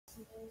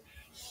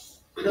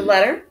The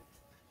letter?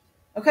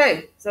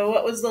 Okay, so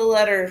what was the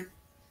letter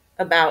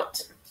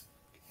about?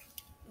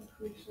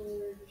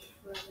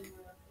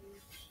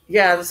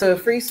 Yeah, so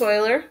Free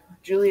Soiler,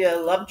 Julia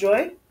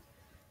Lovejoy,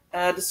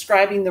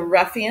 describing the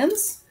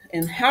ruffians.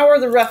 And how are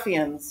the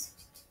ruffians?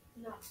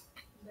 No,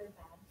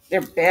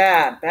 they're bad. They're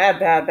bad, bad,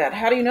 bad, bad.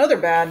 How do you know they're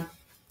bad?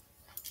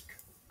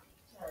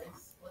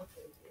 Because what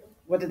they do.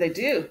 What did they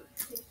do?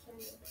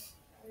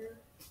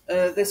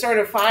 They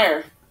started a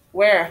fire They started a fire.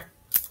 Where?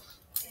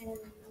 and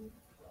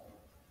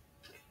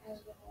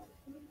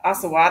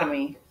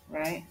Osawatomie,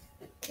 right?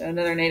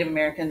 Another Native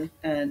American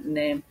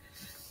name.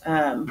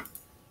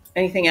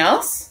 Anything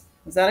else?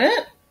 Is that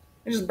it?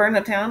 They just burned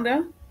the town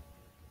down?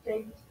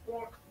 they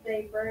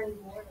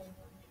burned more than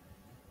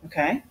one.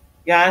 Okay.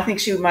 Yeah, I think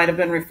she might have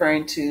been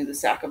referring to the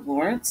sack of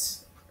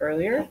Lawrence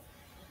earlier.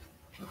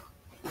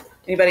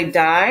 Anybody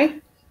die?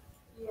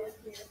 Yeah.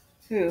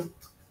 Who?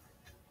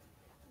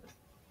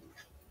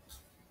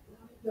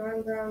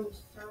 John Brown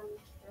was trying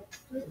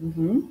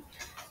Mm-hmm.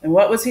 And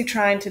what was he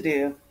trying to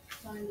do?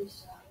 find his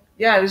saddle.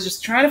 Yeah, he was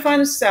just trying to find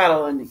his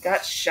saddle and he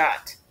got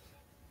shot.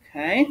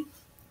 Okay.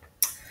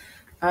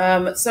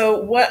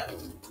 So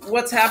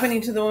what's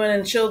happening to the women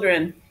and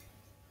children?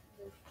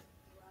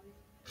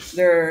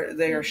 They're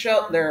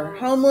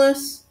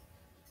homeless.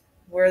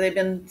 Where have they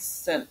been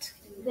sent?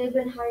 They've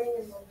been hiding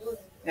in the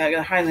woods. Yeah,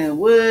 they're hiding in the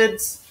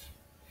woods,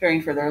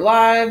 fearing for their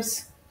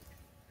lives.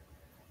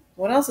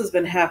 What else has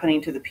been happening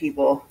to the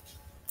people?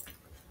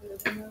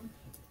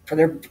 For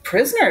their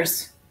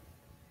prisoners.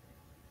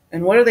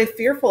 And what are they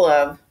fearful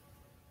of?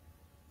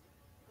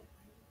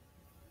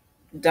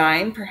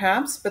 Dying,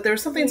 perhaps, but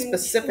there's something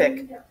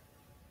specific.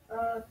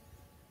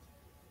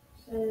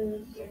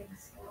 Getting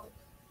scalped.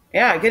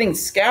 Yeah, getting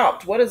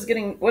scalped. What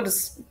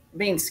does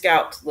being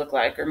scalped look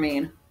like or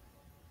mean?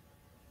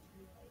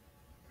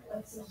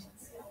 Like someone's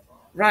scalp off.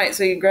 Right,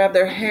 so you grab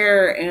their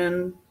hair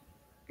and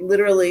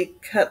literally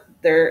cut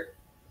the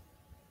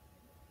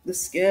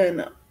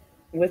skin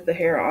with the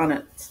hair on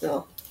it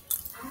still.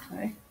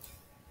 Okay.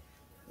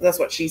 That's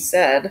what she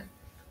said.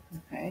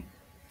 Okay.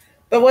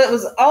 But what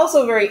was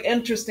also very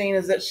interesting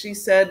is that she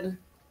said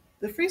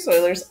the Free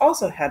Soilers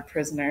also had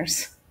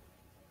prisoners.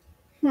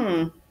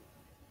 I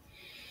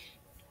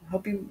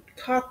hope you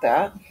caught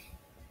that.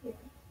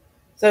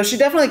 So she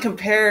definitely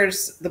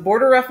compares the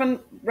border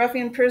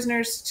ruffian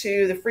prisoners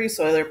to the Free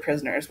Soiler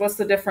prisoners. What's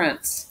the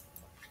difference,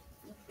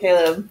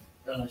 Caleb?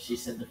 She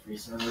said the Free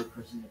Soiler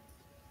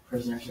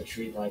prisoners are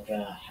treated like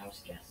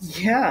house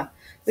guests. Yeah,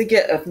 they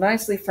get a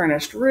nicely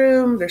furnished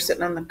room. They're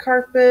sitting on the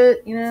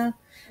carpet,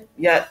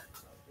 Yet,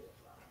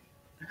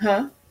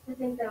 huh? I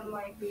think that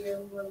might be a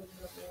little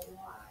bit of a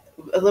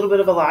lie. A little bit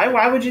of a lie.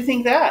 Why would you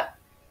think that?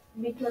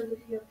 Because if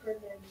you're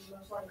pregnant, you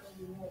most likely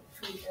won't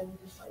treat them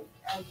just like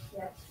as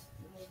guests.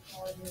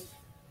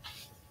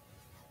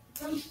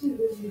 Sounds too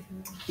good to be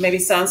true. Maybe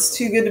sounds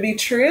too good to be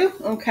true.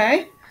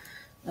 Okay.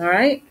 All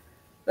right.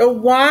 So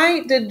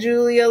why did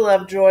Julia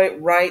Lovejoy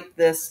write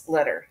this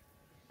letter?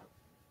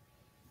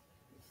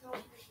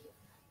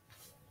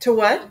 To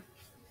what?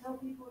 Tell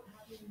people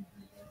having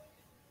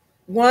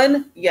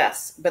One,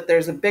 yes, but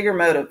there's a bigger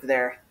motive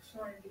there.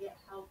 trying to get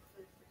help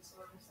for the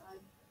side.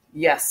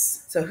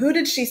 Yes. So who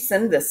did she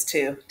send this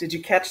to? Did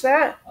you catch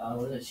that?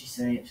 Was she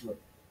sending it to a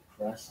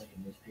press, like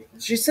a newspaper?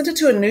 She sent it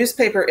to a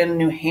newspaper in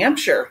New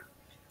Hampshire.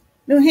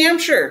 New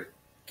Hampshire,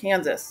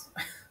 Kansas.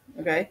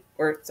 Okay?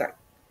 Or, sorry,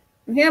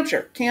 New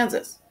Hampshire,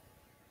 Kansas.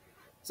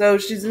 So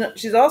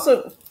she's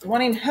also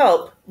wanting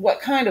help. What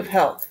kind of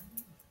help?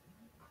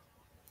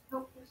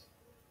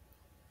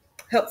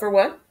 Help for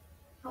what?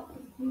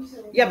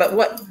 Yeah, but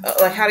what?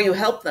 Like, how do you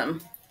help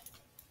them?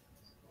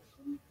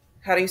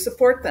 How do you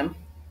support them?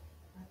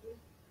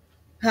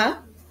 Huh?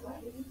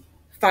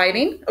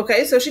 Fighting.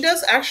 Okay, so she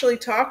does actually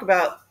talk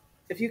about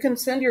if you can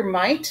send your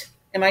might,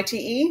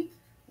 M-I-T-E,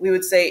 we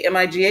would say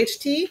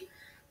M-I-G-H-T.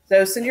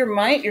 So send your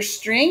might, your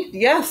strength.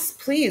 Yes,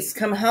 please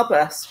come help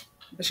us.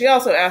 But she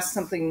also asks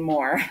something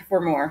more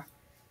for more.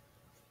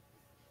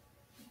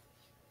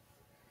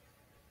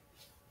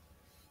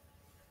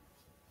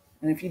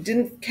 And if you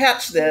didn't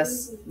catch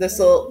this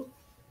will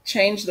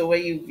change the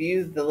way you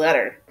view the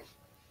letter.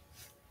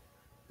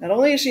 Not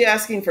only is she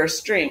asking for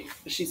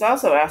strength, but she's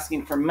also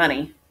asking for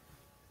money.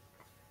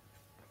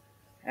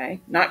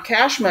 Okay, not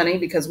cash money,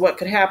 because what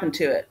could happen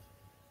to it?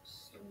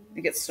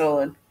 It gets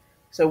stolen.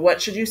 So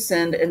what should you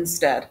send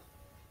instead?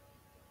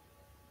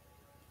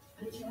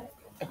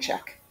 A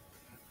check.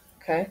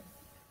 Okay.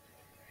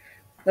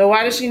 So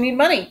why does she need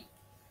money?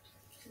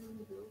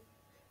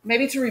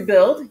 Maybe to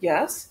rebuild,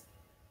 yes.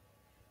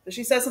 But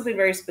she says something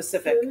very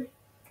specific.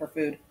 For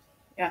food.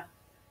 Yeah.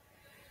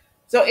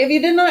 So if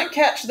you did not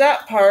catch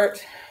that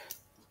part,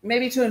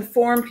 maybe to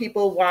inform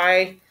people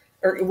why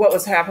or what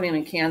was happening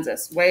in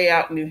Kansas, way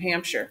out in New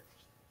Hampshire.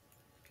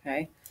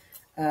 Okay.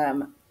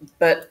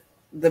 But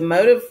the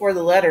motive for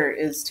the letter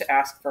is to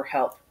ask for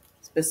help,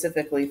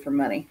 specifically for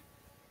money.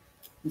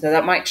 And so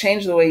that might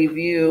change the way you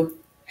view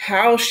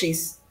how she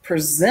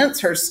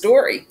presents her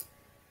story.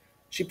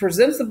 She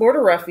presents the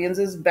border ruffians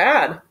as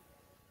bad.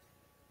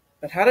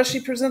 But how does she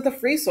present the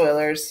Free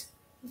Soilers?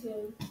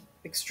 Good.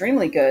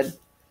 Extremely good.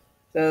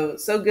 So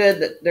good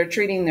that they're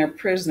treating their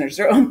prisoners,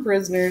 their own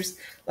prisoners,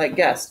 like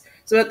guests.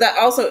 So that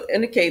also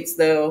indicates,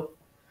 though,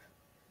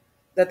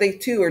 that they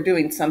too are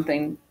doing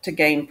something to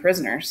gain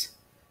prisoners,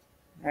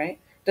 right?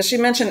 Does she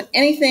mention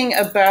anything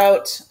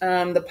about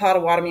the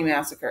Potawatomi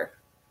massacre?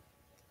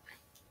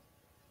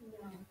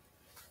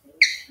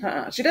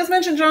 No. She does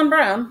mention John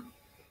Brown.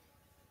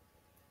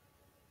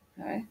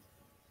 Okay.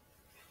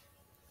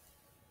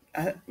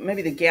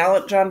 Maybe the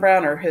gallant John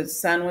Brown, or his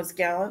son was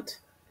gallant,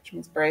 which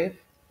means brave.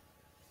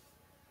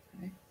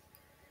 Okay.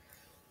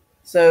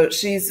 So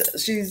she's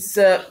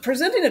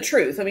presenting a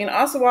truth. I mean,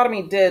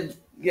 Osawatomie did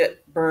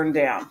get burned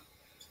down,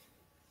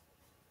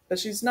 but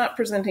she's not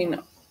presenting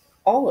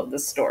all of the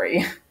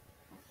story.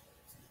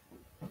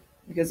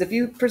 Because if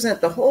you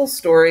present the whole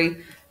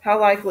story,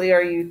 how likely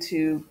are you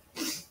to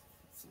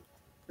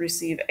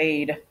receive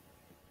aid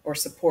or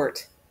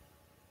support?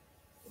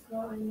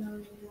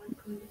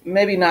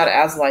 Maybe not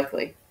as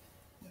likely.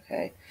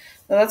 Okay.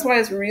 So that's why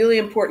it's really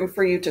important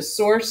for you to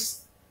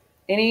source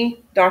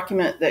any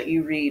document that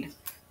you read.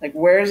 Like,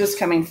 where is this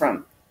coming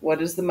from?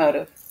 What is the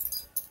motive?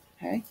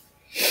 Okay.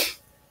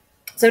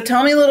 So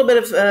tell me a little bit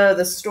of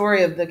the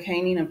story of the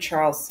caning of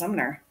Charles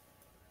Sumner.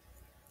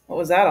 What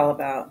was that all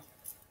about?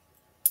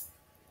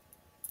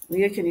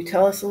 Leah, can you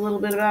tell us a little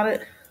bit about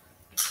it?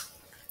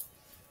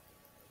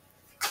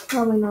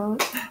 Probably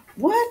not.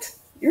 What?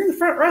 You're in the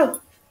front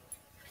row.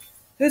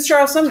 Who's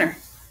Charles Sumner?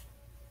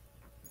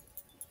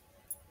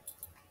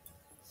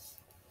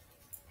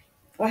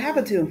 What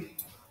happened to him?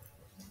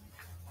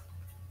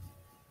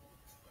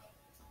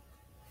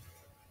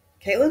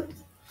 Caitlin?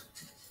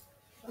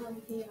 He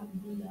got beat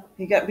up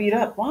He got beat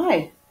up.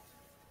 Why?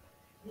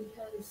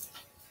 because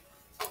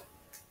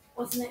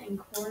wasn't it in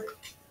court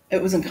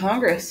It was in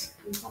Congress.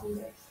 in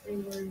Congress? They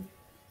were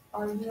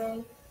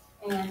arguing,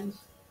 and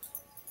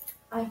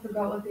I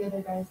forgot what the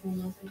other guy's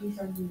name was, but he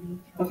started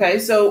beating Charles. Okay,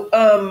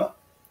 so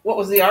what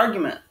was the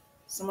argument?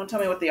 Someone tell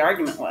me what the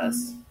argument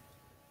was.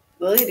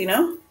 Lily, do you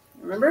know?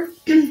 Remember?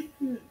 It's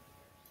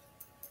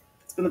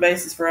been the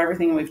basis for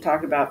everything we've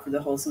talked about for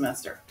the whole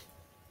semester.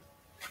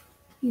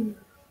 Speech.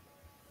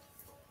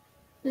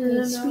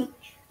 It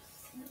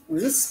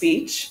was a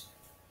speech.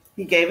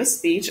 He gave a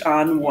speech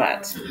on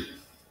what?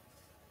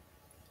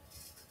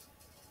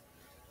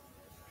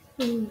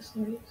 Slaves.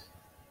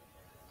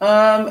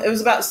 It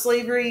was about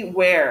slavery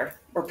where?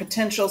 Or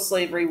potential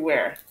slavery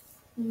where?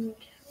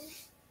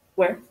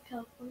 Where?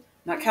 California.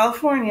 Not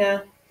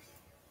California.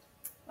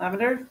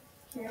 Lavender?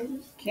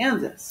 Kansas.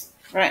 Kansas.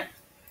 Right.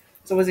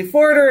 So was he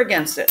for it or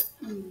against it?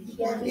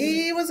 Yes.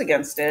 He was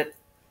against it.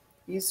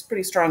 He's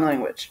pretty strong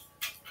language.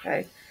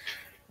 Okay.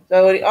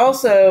 So he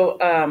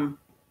also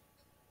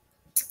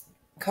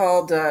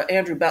called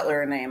Andrew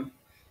Butler a name.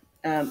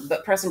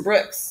 But Preston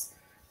Brooks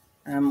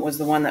was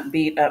the one that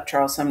beat up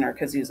Charles Sumner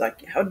because he was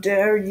like, how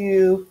dare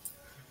you?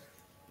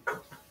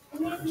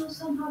 And then he was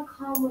somehow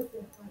calm with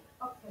it.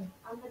 Like, okay,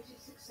 I'm gonna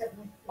just accept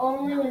my.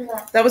 Only when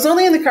That was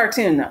only in the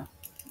cartoon, though.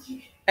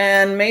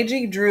 And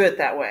Meiji drew it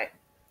that way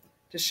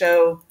to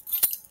show,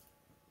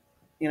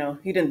 he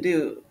didn't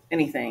do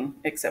anything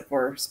except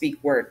for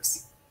speak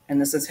words. And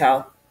this is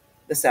how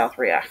the South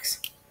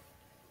reacts.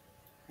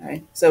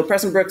 Okay? So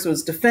Preston Brooks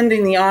was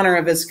defending the honor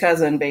of his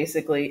cousin,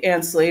 basically,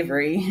 and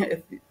slavery,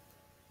 if you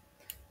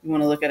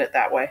want to look at it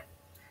that way.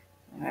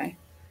 Okay.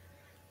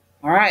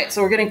 All right,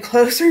 so we're getting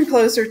closer and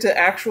closer to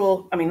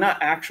not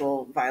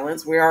actual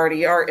violence. We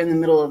already are in the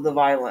middle of the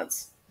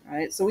violence.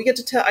 Right? So I get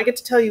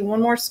to tell you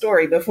one more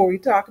story before we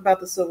talk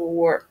about the Civil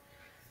War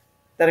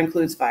that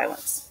includes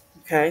violence.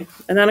 Okay?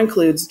 And that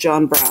includes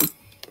John Brown.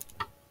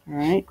 All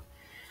right.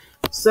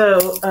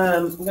 So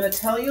I'm going to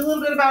tell you a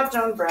little bit about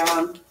John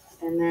Brown,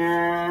 and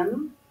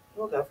then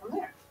we'll go from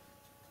there.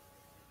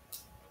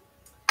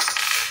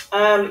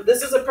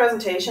 This is a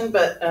presentation,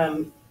 but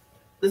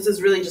this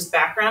is really just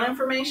background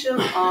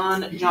information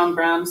on John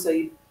Brown, so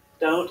you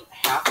don't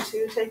have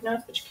to take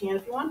notes, but you can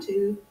if you want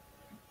to.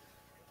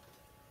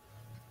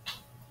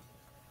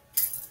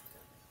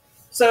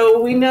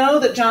 So we know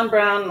that John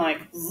Brown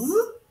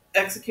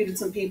executed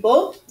some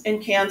people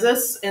in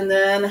Kansas and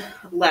then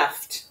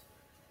left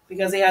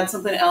because he had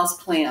something else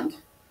planned.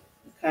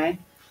 Okay,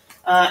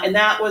 and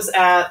that was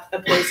at a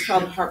place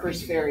called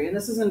Harper's Ferry, and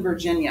this is in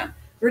Virginia.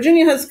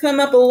 Virginia has come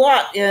up a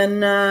lot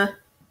in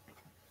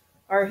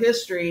our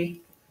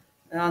history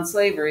on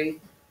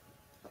slavery.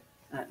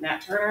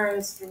 Nat Turner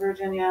is from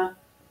Virginia.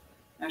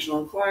 National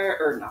Enquirer,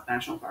 or not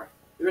National Enquirer,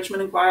 the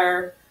Richmond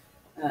Enquirer.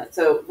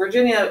 So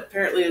Virginia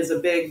apparently is a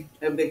big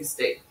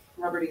state.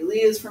 Robert E.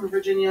 Lee is from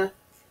Virginia.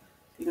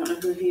 If you don't know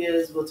who he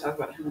is, we'll talk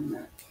about him in a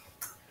minute.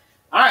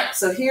 All right,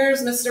 so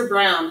here's Mr.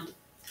 Brown.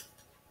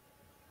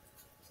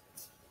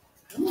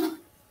 Come on.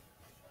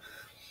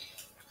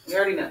 We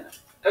already know that.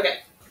 Okay.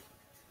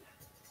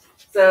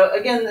 So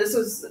again, this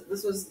was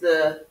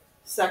the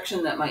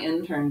section that my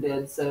intern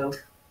did, so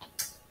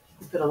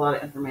we put a lot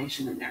of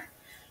information in there.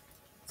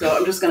 So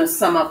I'm just going to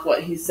sum up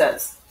what he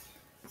says.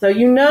 So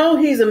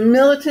he's a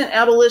militant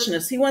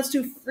abolitionist. He wants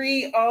to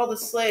free all the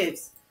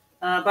slaves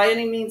by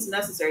any means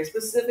necessary,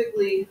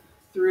 specifically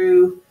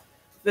through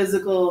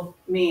physical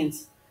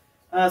means.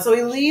 So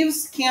he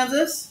leaves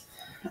Kansas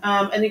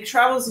and he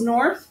travels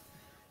north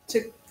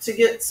to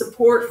get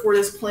support for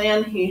this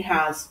plan he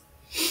has.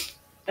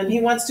 And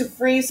he wants to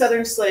free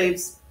Southern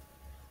slaves.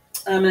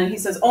 And he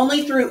says,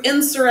 only through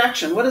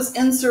insurrection. What does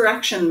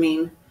insurrection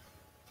mean?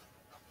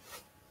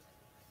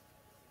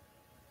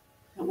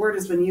 That word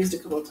has been used a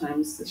couple of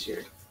times this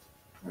year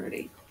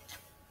already.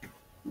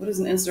 What does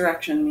an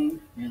insurrection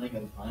mean? Yeah, like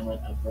a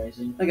violent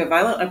uprising. Like a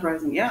violent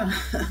uprising, yeah.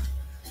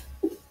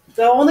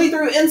 So only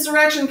through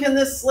insurrection can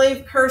this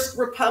slave-cursed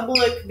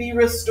republic be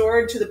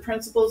restored to the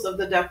principles of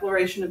the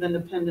Declaration of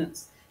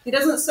Independence. He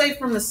doesn't say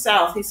from the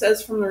South, he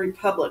says from the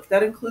Republic.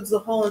 That includes the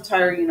whole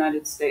entire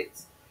United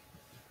States.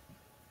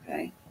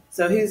 Okay,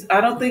 so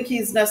I don't think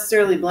he's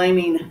necessarily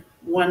blaming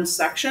one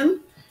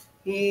section.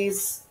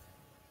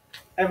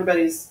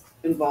 Everybody's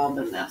involved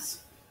in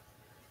this.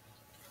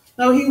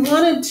 So he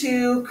wanted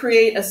to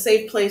create a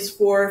safe place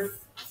for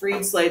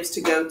freed slaves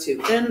to go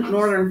to in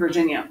Northern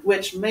Virginia,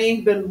 which may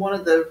have been one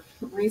of the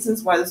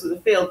reasons why this was a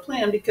failed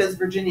plan, because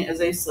Virginia is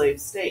a slave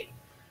state.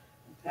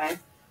 Okay,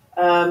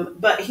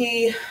 but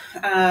he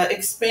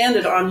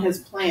expanded on his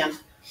plan.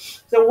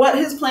 So what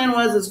his plan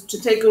was is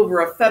to take over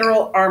a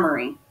federal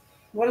armory.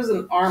 What is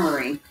an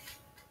armory?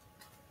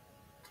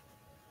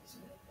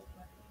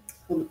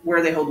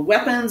 Where they hold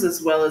weapons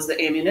as well as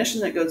the ammunition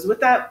that goes with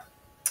that.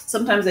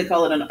 Sometimes they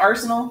call it an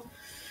arsenal.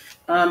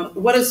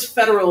 What does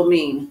federal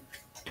mean?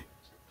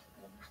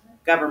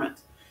 Government.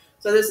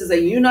 So this is a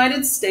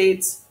United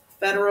States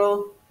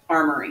federal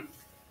armory.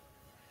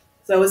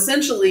 So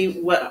essentially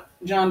what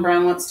John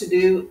Brown wants to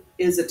do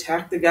is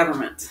attack the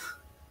government.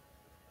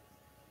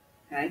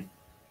 Okay?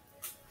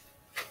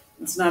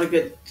 It's not a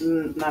good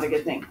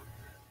thing.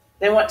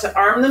 They want to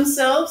arm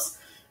themselves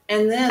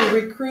and then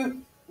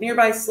recruit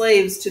nearby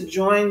slaves to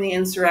join the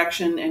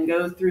insurrection and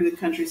go through the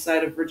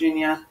countryside of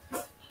Virginia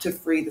to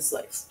free the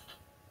slaves.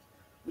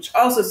 Which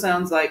also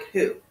sounds like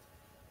who?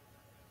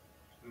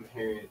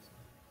 Harriet.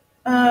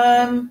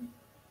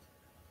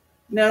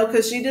 No,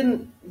 because she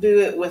didn't do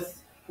it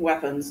with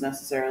weapons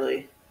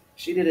necessarily.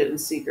 She did it in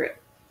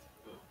secret.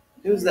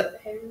 Who's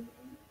that?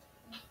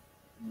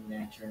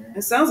 Nat Turner.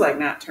 It sounds like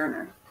Nat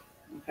Turner.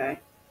 Okay.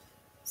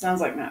 Sounds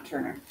like Nat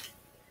Turner.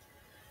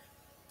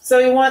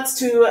 So he wants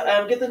to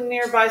get the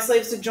nearby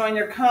slaves to join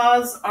their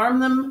cause, arm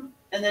them,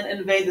 and then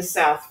invade the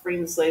South,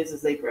 freeing the slaves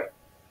as they grow.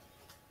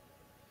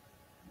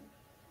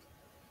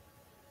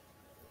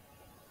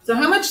 So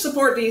how much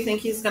support do you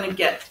think he's going to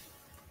get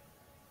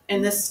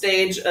in this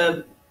stage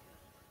of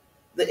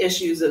the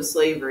issues of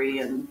slavery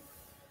and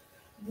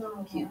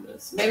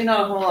Kansas? Maybe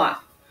not a whole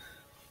lot.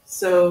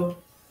 So,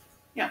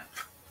 yeah,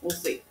 we'll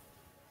see.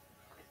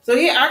 So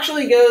he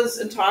actually goes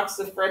and talks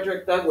to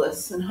Frederick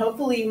Douglass, and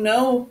hopefully you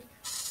know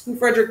who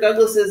Frederick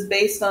Douglass is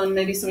based on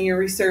maybe some of your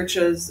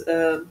researches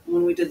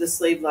when we did the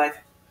slave life.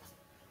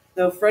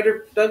 So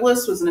Frederick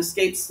Douglass was an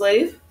escaped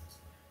slave,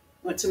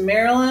 went to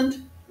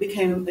Maryland,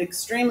 became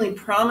extremely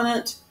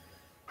prominent,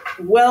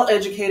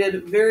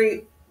 well-educated,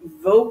 very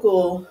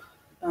vocal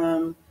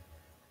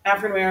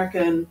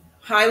African-American,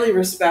 highly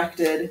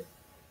respected.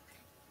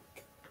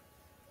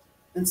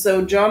 And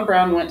so John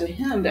Brown went to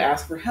him to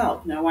ask for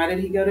help. Now, why did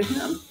he go to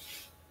him?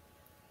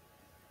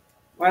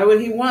 Why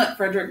would he want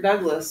Frederick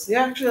Douglass? He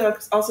actually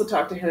also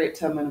talked to Harriet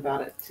Tubman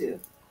about it, too.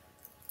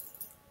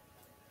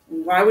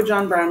 Why would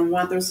John Brown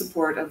want the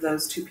support of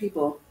those two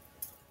people?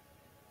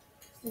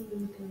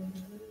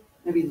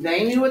 Maybe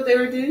they knew what they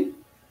were doing?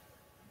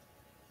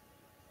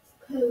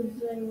 Because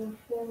they were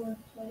former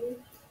slaves.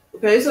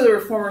 Okay, so they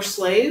were former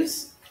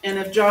slaves. And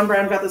if John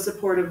Brown got the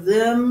support of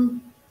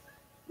them,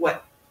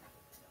 what?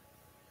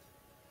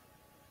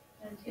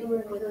 They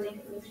were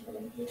encouraged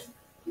slaves.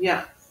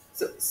 Yeah.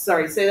 So,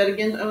 sorry, say that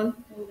again, Owen.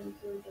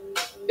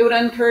 It would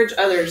encourage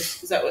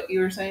others. Is that what you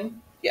were saying?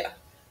 Yeah.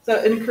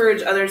 So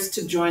encourage others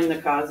to join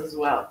the cause as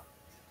well.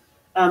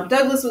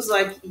 Douglass was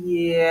like,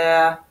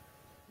 yeah,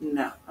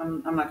 no,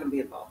 I'm not going to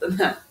be involved in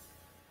that.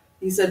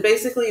 He said,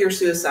 basically, you're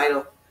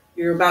suicidal.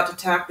 You're about to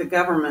attack the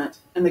government,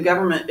 and the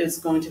government is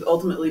going to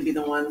ultimately be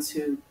the ones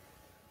who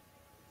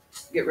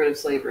get rid of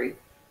slavery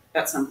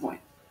at some point.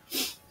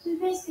 So he's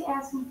basically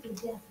asking for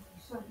death of your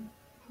son.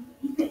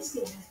 He's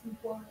basically asking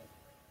for it.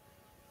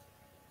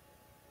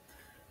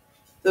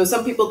 So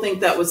some people think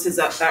that was his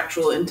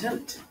actual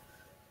intent,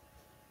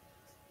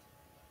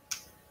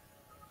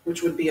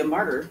 which would be a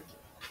martyr,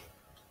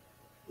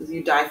 because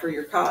you die for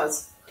your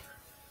cause.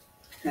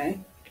 Okay.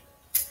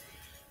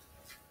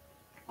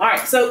 All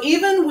right. So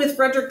even with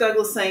Frederick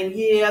Douglass saying,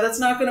 "Yeah, that's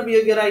not going to be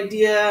a good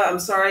idea. I'm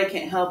sorry, I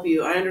can't help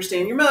you. I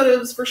understand your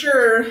motives for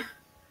sure.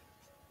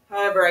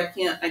 However, I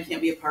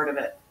can't be a part of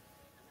it."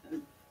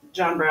 And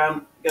John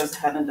Brown goes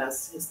ahead and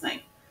does his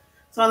thing.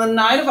 So on the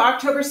night of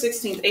October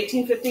 16th,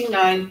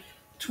 1859.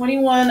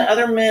 21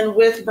 other men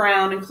with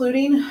Brown,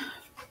 including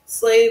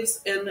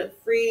slaves and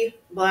free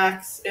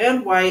blacks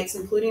and whites,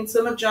 including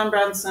some of John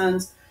Brown's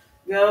sons,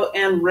 go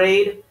and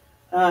raid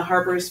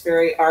Harper's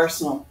Ferry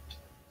Arsenal.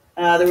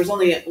 There was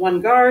only one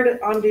guard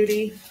on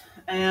duty,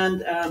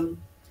 and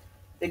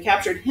They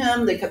captured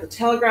him. They cut the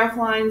telegraph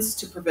lines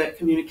to prevent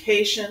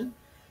communication.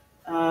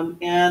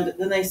 And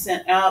then they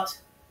sent out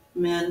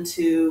men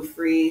to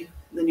free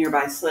the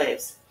nearby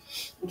slaves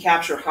and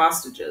capture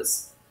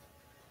hostages.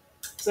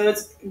 So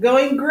it's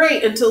going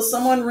great until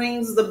someone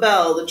rings the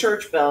bell, the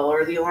church bell,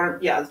 or the alarm.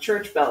 Yeah, the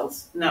church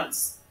bells. Now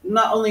it's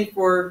not only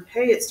for,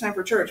 hey, it's time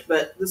for church,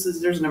 but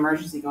there's an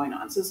emergency going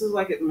on. So this is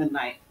like at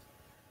midnight.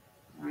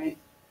 All right.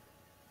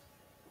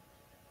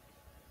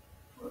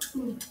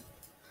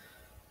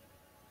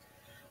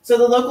 So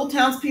the local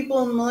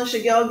townspeople and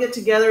militia all get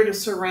together to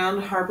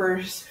surround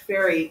Harper's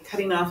Ferry,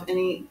 cutting off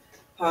any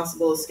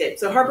possible escape.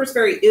 So Harper's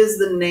Ferry is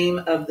the name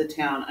of the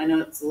town. I know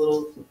it's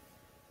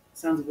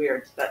sounds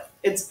weird, but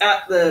it's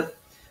at the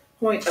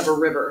point of a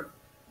river,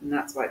 and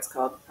that's why it's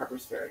called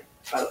Harper's Ferry,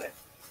 by the way.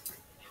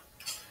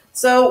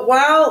 So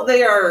while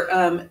they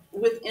are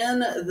within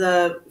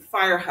the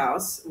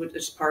firehouse, which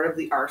is part of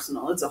the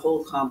arsenal, it's a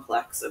whole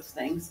complex of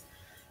things,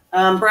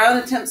 Brown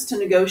attempts to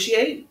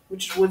negotiate,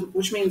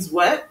 which means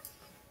what?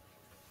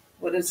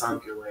 What is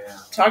Talk your way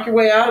out. Talk your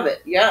way out of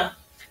it. Yeah.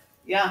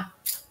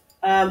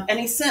 And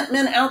he sent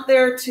men out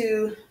there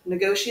to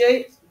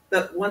negotiate,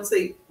 but once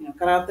they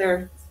got out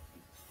there,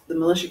 the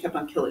militia kept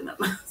on killing them.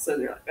 So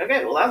they're like,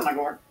 okay, well, that's not going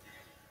to work.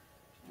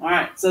 All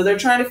right, so they're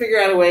trying to figure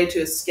out a way to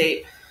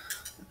escape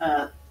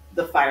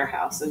the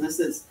firehouse. And this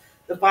is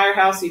the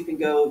firehouse. You can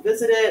go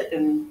visit it.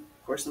 And,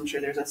 of course, I'm sure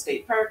there's a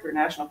state park or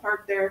national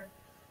park there.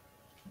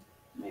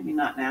 Maybe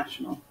not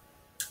national,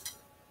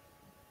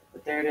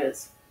 but there it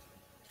is.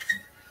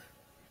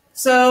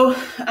 So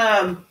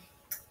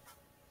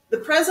the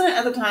president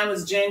at the time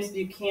was James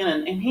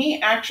Buchanan, and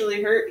he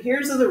actually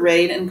hears of the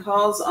raid and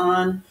calls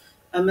on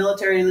a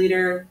military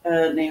leader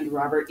named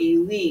Robert E.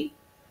 Lee.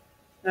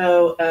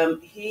 So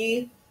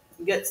he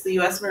gets the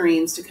U.S.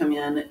 Marines to come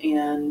in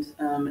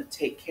and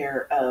take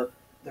care of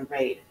the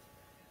raid.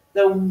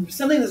 Though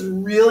something that's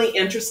really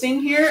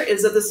interesting here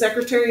is that the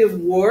Secretary of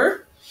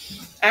War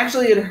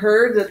actually had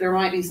heard that there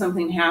might be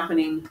something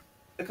happening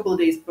a couple of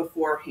days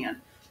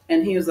beforehand.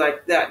 And he was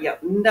like,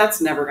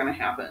 that's never going to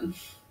happen.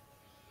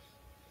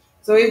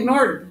 So he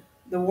ignored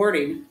the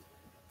warning.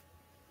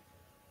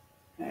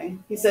 Okay.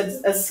 He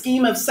said, a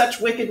scheme of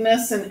such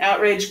wickedness and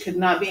outrage could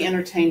not be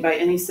entertained by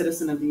any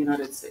citizen of the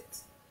United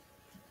States.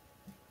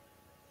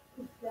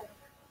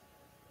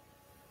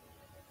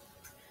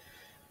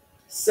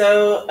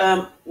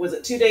 So was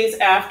it 2 days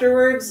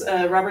afterwards,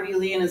 Robert E.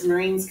 Lee and his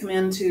Marines come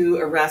in to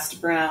arrest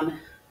Brown,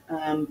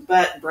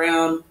 but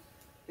Brown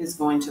is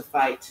going to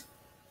fight.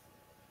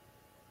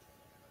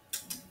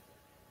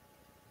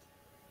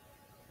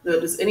 So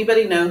does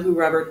anybody know who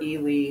Robert E.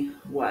 Lee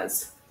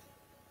was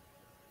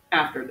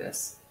after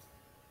this?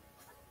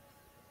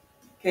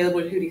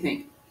 Caleb, who do you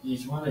think?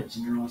 He's one of the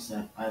generals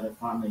that either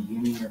fought on the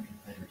Union or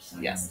Confederate side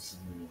in the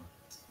Civil War.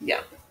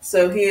 Yeah.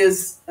 So he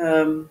is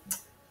a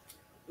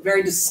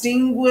very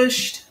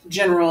distinguished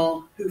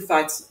general who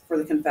fights for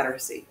the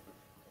Confederacy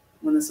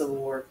when the Civil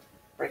War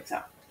breaks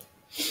out.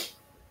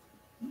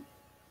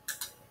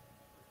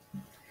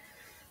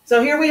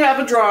 So here we have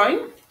a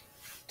drawing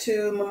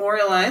to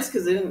memorialize,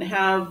 because they didn't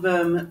have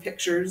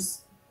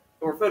pictures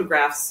or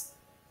photographs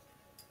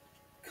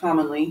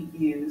commonly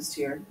used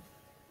here.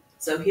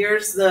 So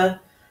here's the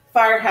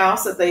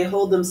firehouse that they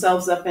hold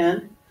themselves up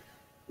in.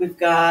 We've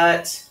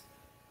got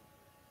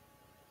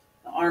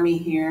the army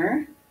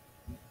here.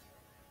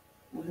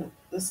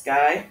 This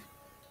guy.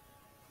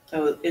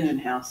 Oh, engine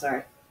house,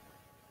 sorry.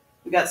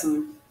 We got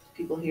some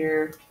people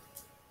here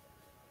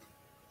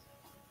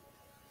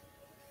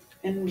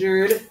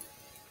injured.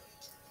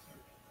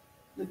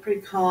 They're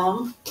pretty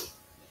calm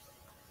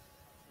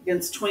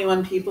against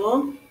 21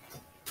 people.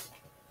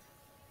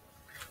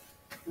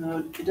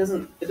 It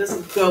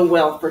doesn't go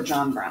well for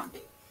John Brown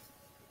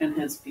and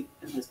his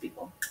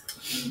people.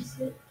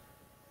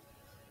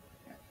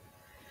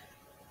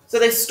 So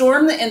they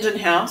storm the engine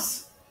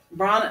house.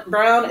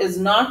 Brown is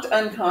knocked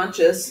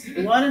unconscious.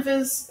 Two of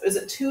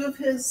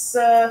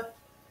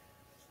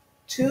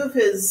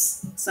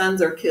his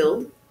sons are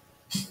killed.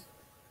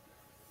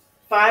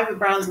 5 of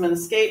Brown's men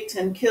escaped,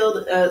 10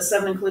 killed,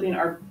 7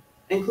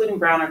 including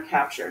Brown are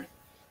captured.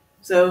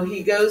 So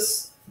he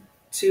goes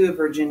to a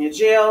Virginia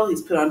jail.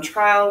 He's put on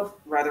trial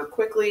rather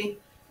quickly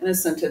and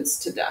is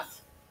sentenced to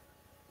death.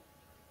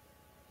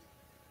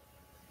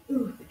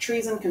 Ooh,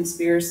 treason,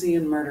 conspiracy,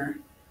 and murder.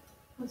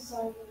 I'm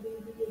sorry,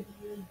 what did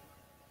you?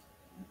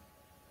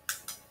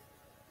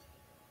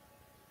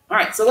 All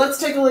right, so let's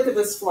take a look at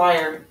this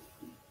flyer.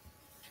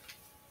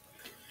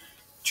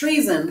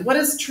 Treason. What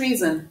is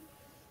treason?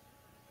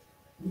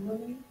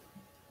 Warning?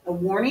 A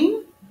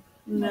warning?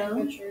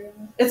 No. Betrayal.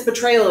 It's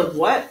betrayal of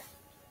what?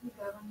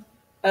 Government.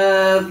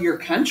 Of your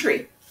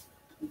country.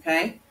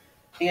 Okay?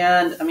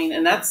 And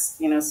that's,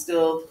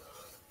 still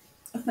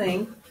a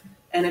thing.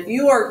 And if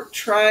you are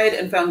tried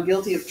and found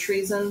guilty of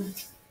treason,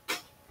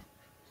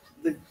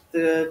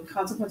 the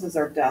consequences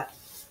are death.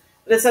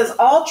 But it says,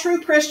 all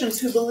true Christians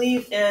who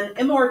believe in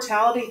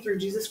immortality through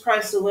Jesus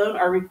Christ alone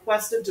are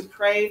requested to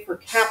pray for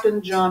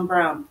Captain John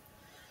Brown,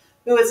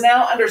 who is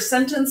now under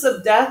sentence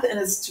of death and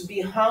is to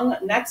be hung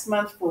next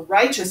month for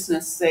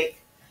righteousness'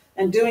 sake,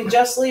 and doing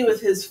justly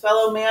with his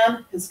fellow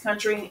man, his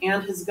country,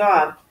 and his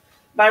God,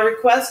 by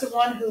request of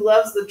one who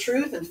loves the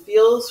truth and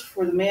feels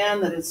for the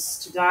man that is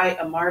to die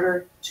a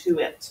martyr to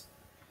it.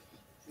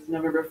 This is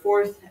November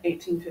 4th,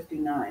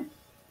 1859.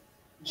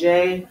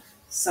 J.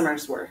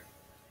 Summersworth.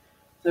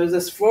 So is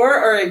this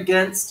for or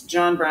against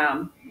John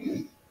Brown?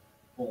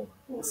 For.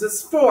 This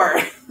is for.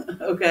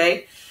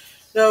 Okay.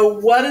 So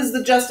what is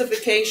the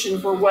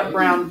justification for what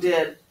Brown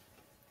did?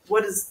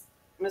 What is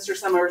Mr.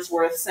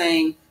 Summersworth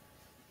saying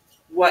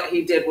what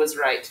he did was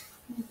right?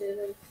 He did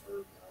it for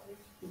God.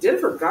 He did it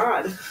for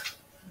God.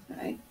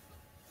 Okay.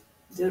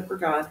 He did it for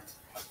God.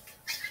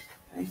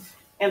 Okay.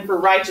 And for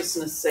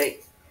righteousness'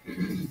 sake. I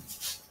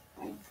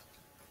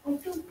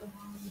feel bad.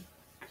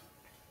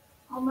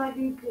 All my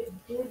dude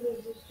did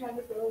was just try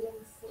to throw them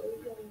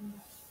sleep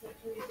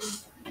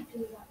and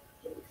do that.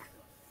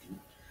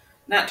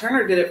 Nat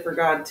Turner did it for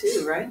God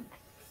too, right?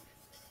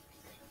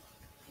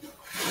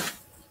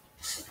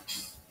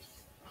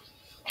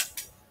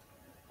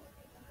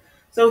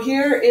 So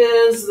here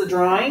is the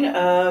drawing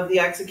of the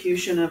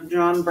execution of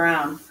John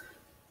Brown.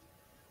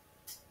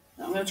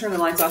 Now I'm going to turn the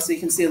lights off so you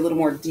can see a little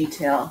more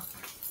detail.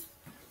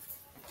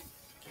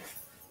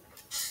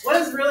 What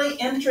is really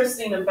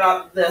interesting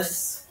about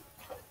this?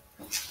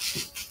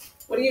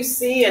 What do you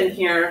see in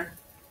here?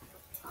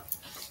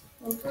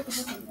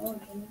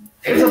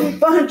 There's a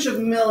bunch of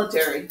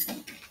military,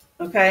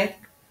 okay?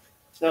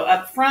 So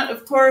up front,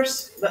 of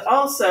course, but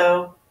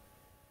also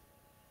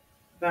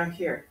back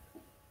here.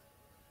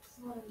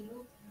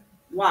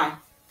 Why?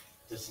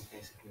 Just in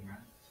case if we run.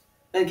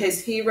 In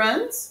case he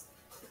runs?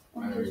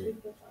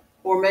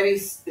 Or maybe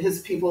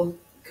his people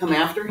come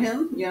after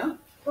him, yeah?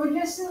 Or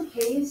just in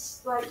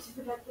case, like to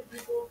protect the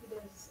people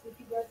if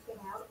he does get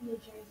out and he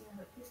tries to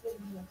hurt people, then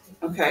he'll take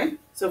Okay,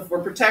 so for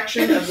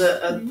protection of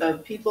the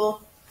of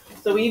people.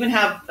 So we even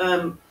have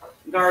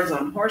guards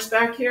on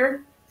horseback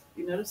here.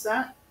 You notice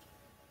that?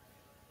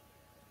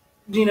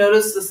 Do you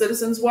notice the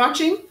citizens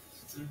watching?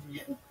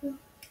 Mm-hmm.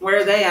 Where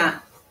are they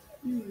at?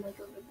 Like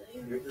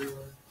over there.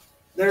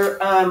 They're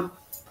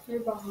They're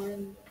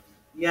behind.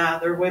 yeah,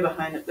 they're way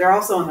behind it. They're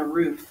also on the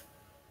roof,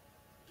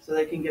 so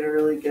they can get a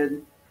really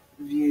good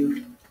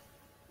view.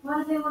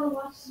 Why do they want to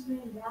watch this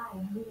man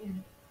die? Weird.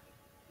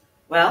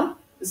 Well,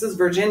 this is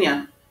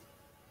Virginia.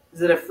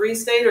 Is it a free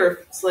state or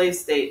a slave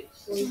state?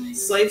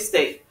 Slave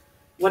state.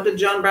 What did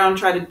John Brown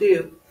try to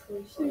do?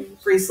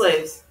 Free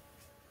slaves.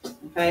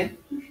 Okay?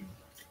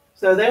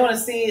 So they want to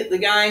see the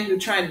guy who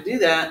tried to do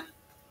that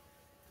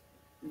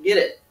get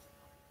it,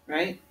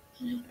 right?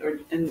 Or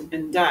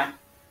and die.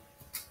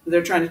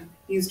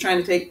 He's trying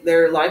to take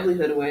their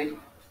livelihood away.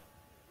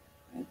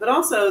 But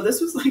also,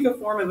 this was like a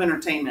form of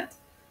entertainment,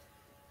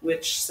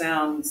 which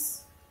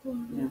sounds,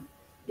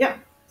 yeah,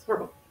 it's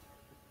horrible.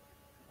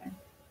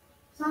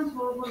 Sounds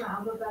horrible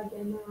now, but back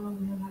then they were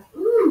like,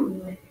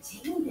 ooh,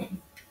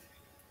 entertainment.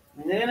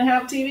 And they didn't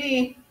have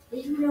TV.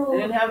 They They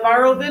didn't have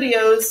viral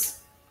videos.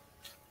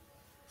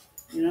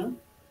 You know?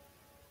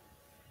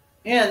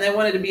 And they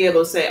wanted to be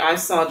able to say, I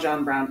saw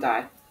John Brown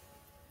die.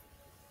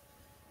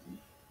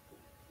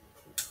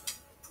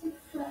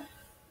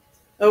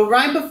 Oh,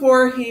 right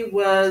before he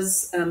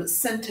was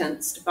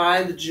sentenced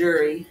by the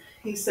jury,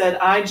 he said,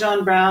 I,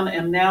 John Brown,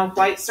 am now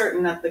quite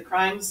certain that the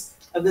crimes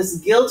of this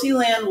guilty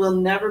land will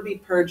never be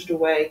purged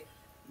away,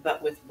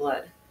 but with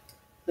blood.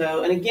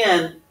 So, and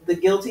again, the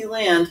guilty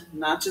land,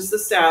 not just the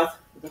South,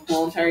 but the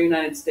whole entire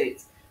United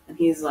States. And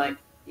he's like,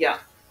 yeah,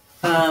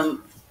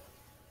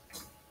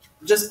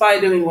 just by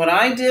doing what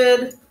I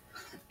did,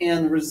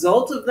 and the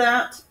result of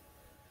that,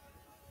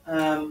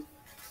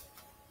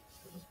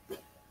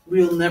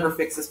 we'll never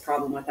fix this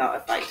problem without a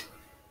fight.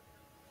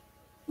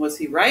 Was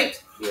he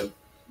right? Yep.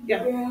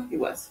 Yeah, he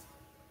was.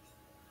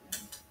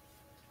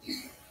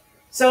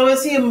 So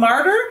is he a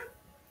martyr?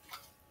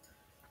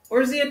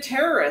 Or is he a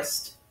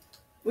terrorist?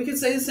 We could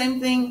say the same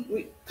thing,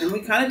 we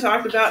kind of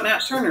talked about Nat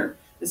Turner.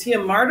 Is he a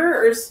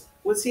martyr or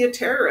was he a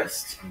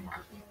terrorist?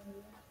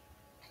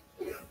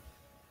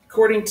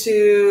 According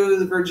to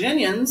the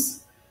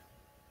Virginians,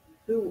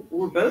 who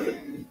were both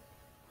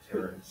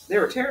Terrorists. they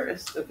were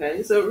terrorists,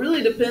 okay? So it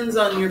really depends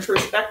on your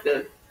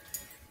perspective.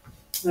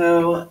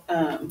 So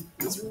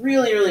it's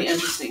really, really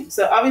interesting.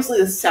 So obviously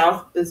the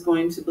South is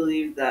going to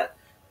believe that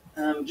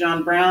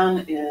John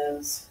Brown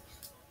is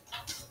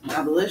an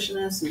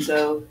abolitionist, and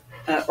so,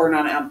 or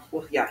not,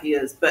 well, yeah, he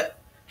is, but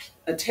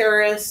a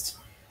terrorist,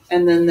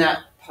 and then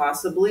that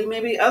possibly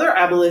maybe other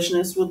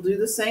abolitionists will do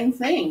the same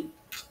thing,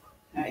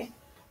 okay?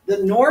 The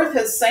North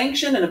has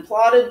sanctioned and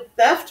applauded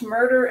theft,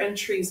 murder, and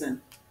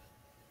treason.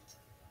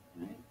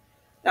 Right?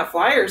 That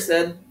flyer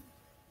said,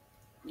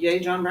 yay,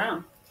 John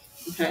Brown.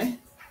 Okay?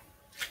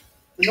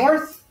 The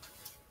North,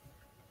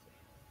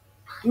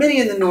 many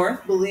in the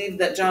North believed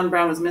that John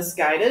Brown was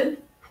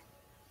misguided,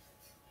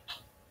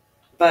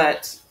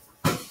 but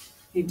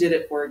he did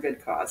it for a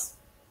good cause.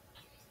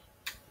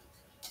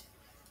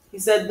 He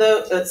said,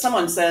 though,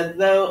 someone said,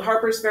 though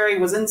Harper's Ferry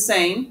was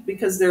insane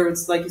because there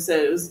was, like you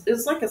said, it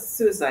was like a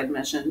suicide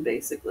mission,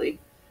 basically.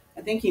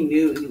 I think he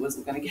knew he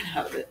wasn't going to get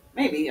out of it.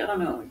 Maybe, I don't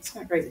know. It's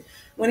kind of crazy.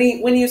 When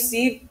you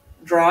see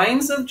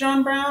drawings of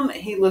John Brown,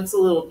 he looks a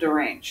little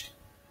deranged.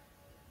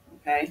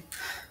 Okay.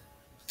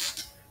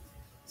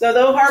 So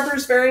though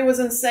Harper's Ferry was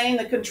insane,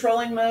 the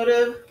controlling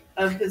motive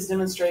of his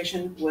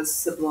demonstration was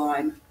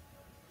sublime.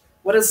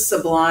 What does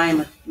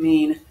sublime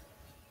mean?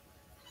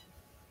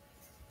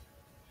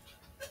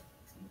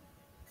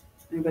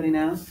 Anybody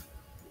know?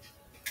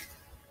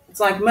 It's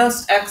like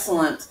most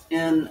excellent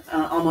in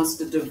almost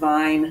a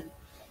divine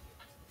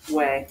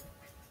way.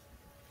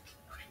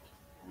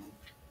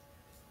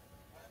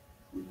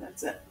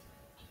 That's it.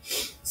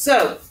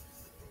 So,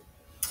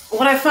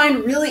 what I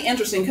find really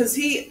interesting, because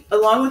he,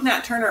 along with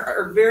Nat Turner,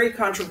 are very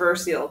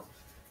controversial.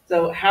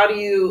 So, how do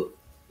you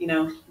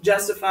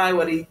justify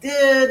what he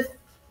did?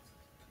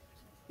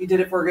 He did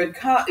it for a good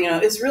cause.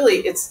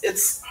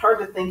 It's hard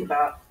to think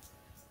about.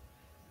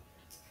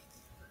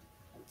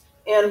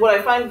 And what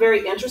I find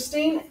very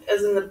interesting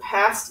is in the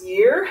past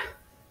year,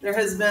 there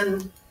has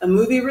been a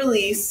movie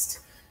released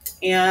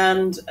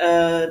and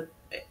a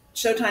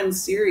Showtime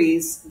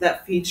series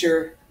that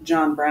feature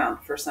John Brown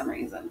for some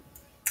reason.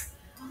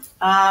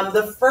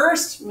 The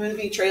first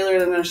movie trailer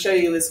that I'm going to show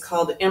you is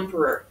called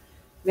Emperor.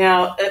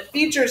 Now, it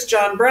features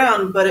John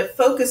Brown, but it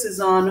focuses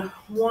on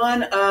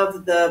one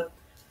of the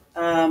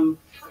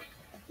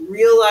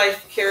real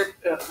life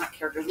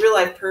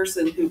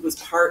person who was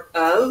part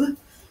of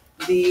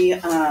the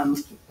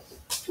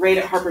raid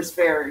at Harper's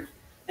Ferry,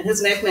 and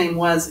his nickname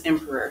was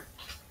Emperor.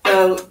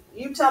 So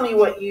you tell me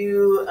what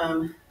you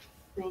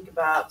think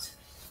about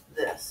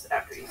this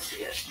after you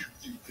see it.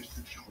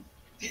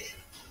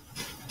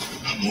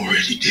 I'm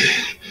already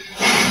dead.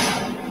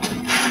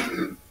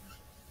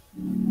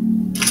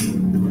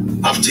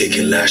 I've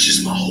taken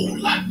lashes my whole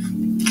life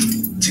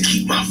to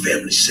keep my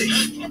family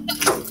safe,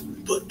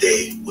 but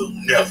they will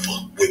never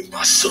whip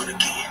my son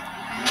again.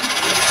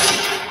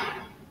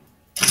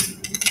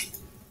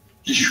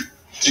 You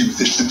do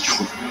this and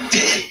you're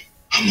dead.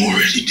 I'm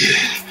already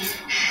dead.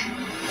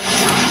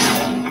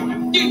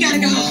 You gotta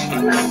go.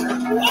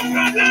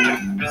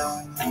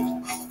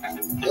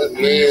 That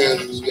man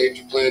who escaped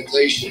your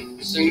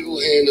plantation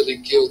single-handedly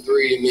killed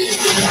 3 men.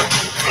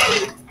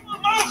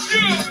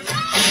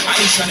 I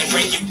ain't trying to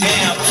break you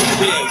down.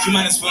 Well, you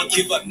might as well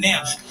give up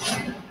now.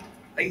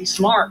 He's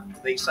smart.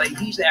 They say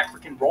he's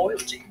African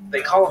royalty.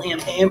 They call him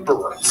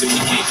Emperor. So you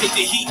can't take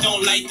the heat,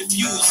 don't light the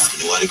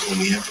fuse. You know why they call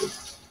me Emperor?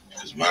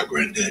 Because my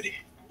granddaddy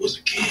was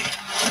a king.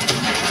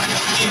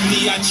 In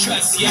me, I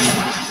trust ya.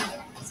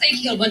 So you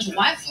killed a bunch of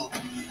white folk.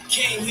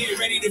 Came here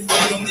ready to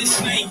fight on this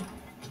night.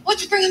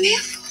 What you bring him here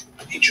for?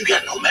 Ain't you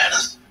got no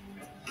manners?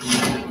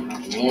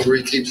 The longer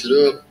he keeps it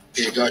up,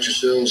 you got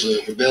yourselves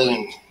a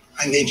rebellion.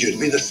 I need you to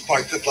be the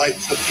spark that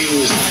lights the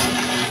fuse.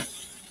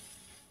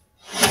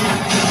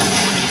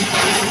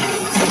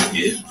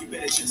 Yeah, you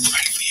better just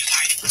fight for your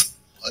life.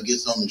 I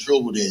guess I'm in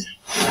trouble then.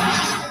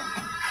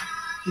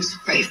 He's a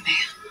brave man.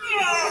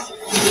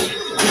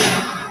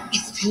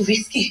 It's too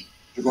risky.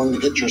 You're going to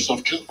get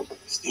yourself killed.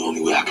 It's the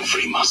only way I can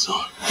free my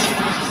son.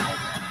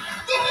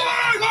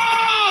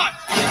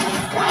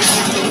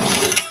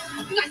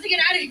 You got to get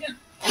out of here.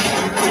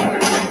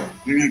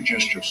 We're not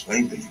just your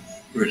slave anymore.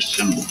 We're a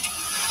symbol.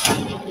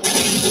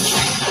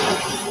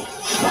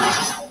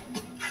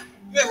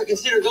 You ever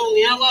consider going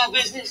the outlaw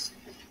business?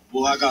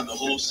 Boy, I got the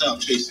whole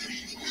South chasing me.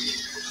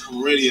 I'm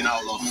already an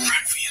outlaw.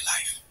 Run for your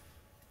life.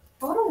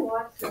 I want to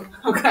watch them.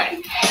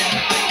 Okay.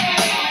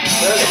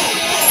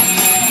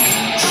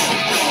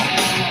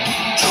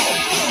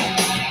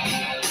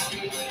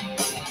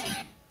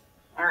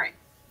 All right.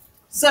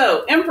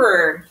 So,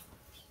 Emperor.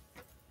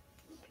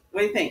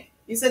 What do you think?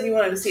 You said you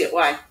wanted to see it.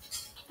 Why?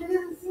 Because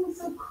it seems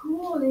so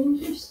cool and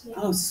interesting.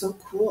 Oh, so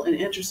cool and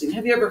interesting.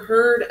 Have you ever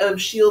heard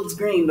of Shields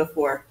Green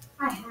before?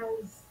 I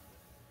have.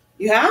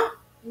 You have?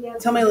 Yeah.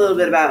 Tell me a little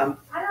bit about them.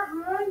 I don't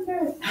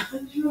remember. I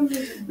just remember.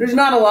 There's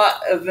not a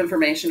lot of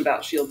information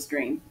about Shields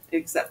Green,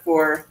 except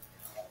for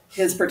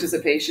his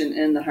participation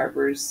in the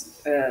Harper's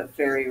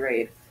Ferry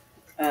raid.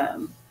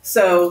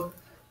 So,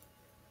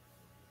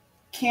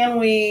 can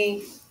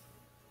we...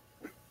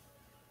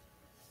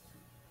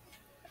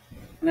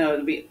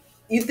 No,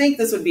 you'd think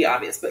this would be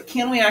obvious, but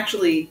can we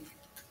actually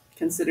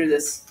consider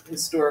this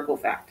historical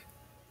fact?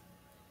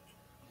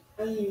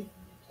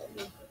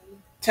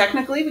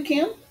 Technically, we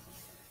can?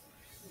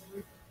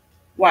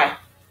 Why?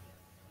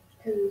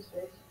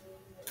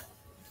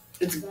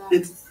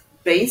 It's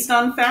based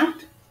on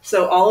fact?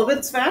 So all of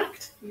it's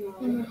fact?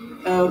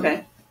 Oh,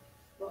 okay.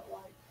 But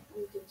like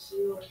we could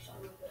see where some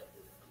of it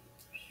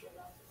is straight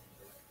up.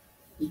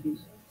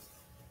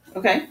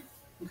 Okay.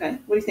 Okay.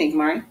 What do you think,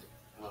 Mari?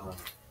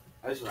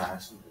 I just want to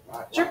ask something.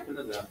 Why Sure. happened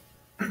to the...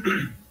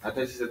 I thought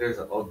you said there's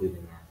an old dude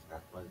in there.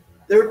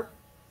 There,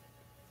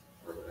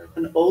 Or whatever.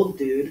 an old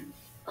dude.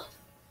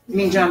 You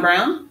mean John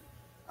Brown?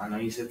 I know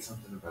you said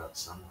something about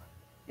someone.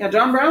 Yeah,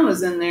 John Brown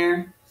was in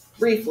there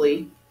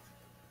briefly.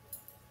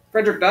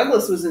 Frederick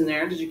Douglass was in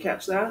there. Did you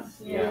catch that?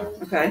 Yeah.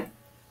 Okay.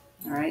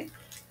 All right.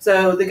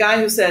 So the guy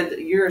who said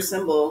you're a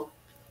symbol,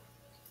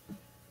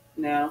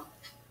 no,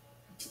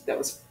 that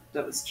was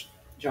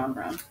John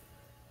Brown.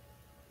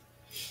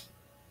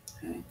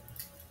 Okay.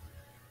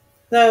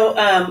 So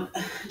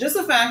just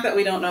the fact that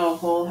we don't know a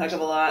whole heck of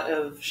a lot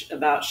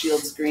about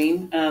Shields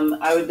Green,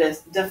 I would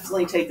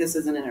definitely take this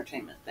as an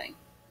entertainment thing.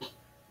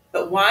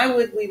 But why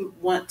would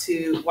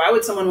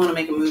someone want to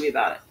make a movie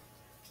about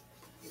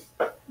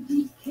it?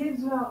 These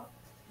kids are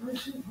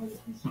pushing for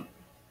history.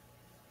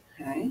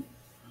 Okay.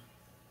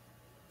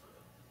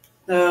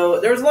 So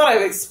there was a lot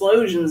of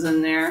explosions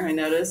in there, I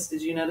noticed.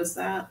 Did you notice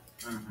that?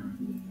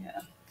 Mm-hmm.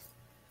 Yeah.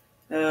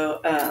 So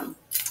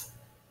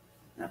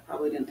that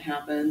probably didn't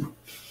happen,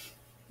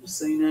 just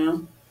so you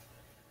know.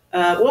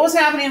 What was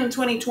happening in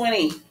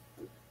 2020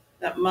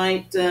 that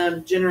might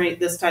generate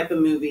this type of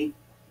movie?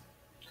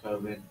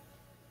 COVID.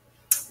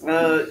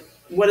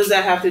 What does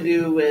that have to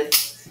do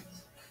with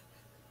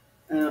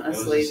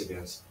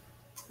us?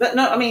 But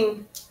no, I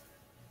mean,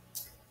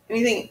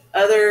 anything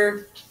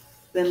other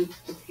than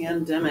the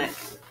pandemic.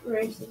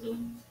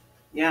 Racism.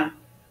 Yeah,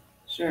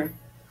 sure.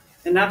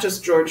 And not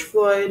just George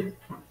Floyd,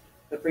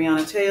 but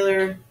Breonna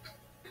Taylor,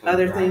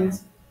 other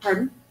things.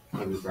 Pardon?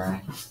 Kobe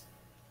Bryant.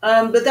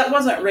 But that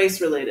wasn't race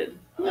related.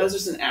 That was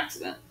just an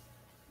accident,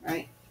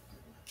 right?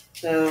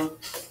 So,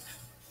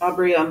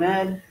 Aubrey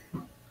Ahmed.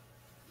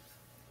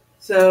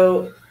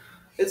 So,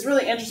 it's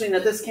really interesting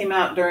that this came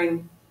out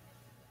during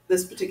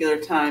this particular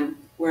time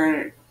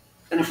where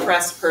an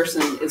oppressed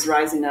person is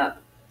rising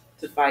up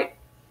to fight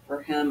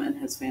for him and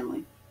his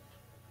family.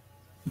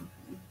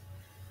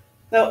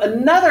 So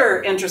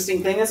another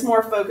interesting thing, this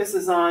more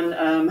focuses on,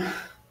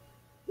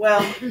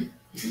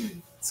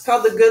 it's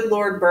called The Good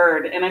Lord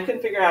Bird, and I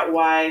couldn't figure out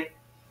why,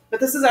 but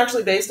this is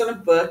actually based on a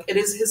book. It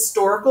is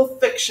historical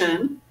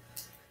fiction,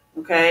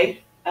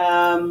 okay?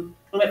 And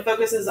it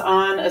focuses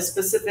on a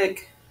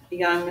specific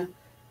young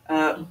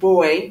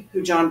boy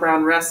who John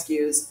Brown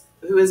rescues,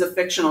 who is a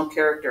fictional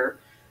character,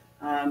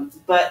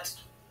 but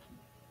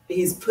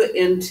he's put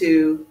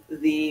into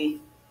the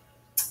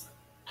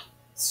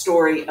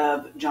story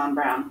of John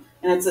Brown.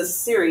 And it's a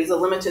series, a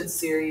limited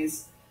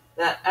series,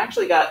 that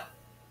actually got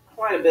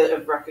quite a bit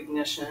of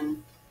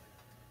recognition.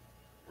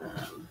 You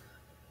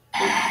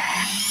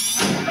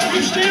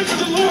stand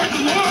for the Lord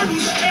will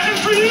stand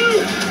for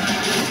you.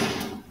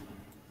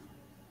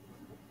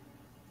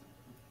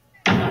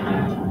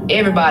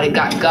 Everybody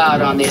got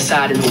God on their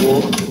side in the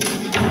war.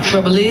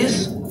 Trouble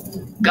is,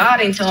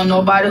 God ain't telling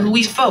nobody who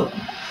he's for.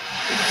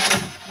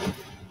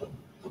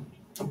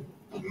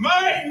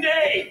 My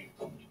name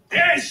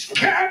is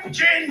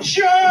Captain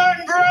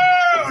John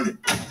Brown.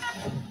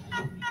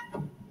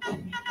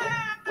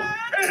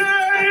 And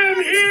I am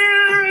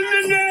here in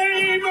the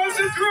name of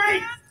the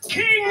great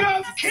King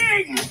of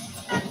Kings.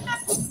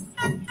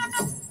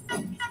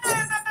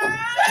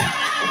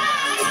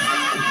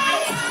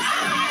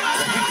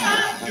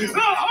 The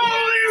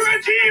Holy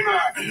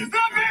Redeemer,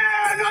 the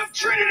Man of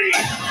Trinity.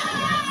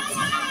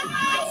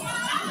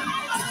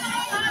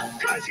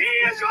 Because he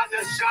is on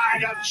the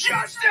side of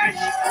justice.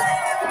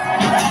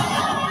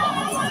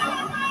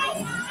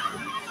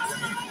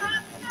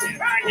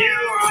 And you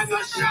are on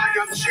the side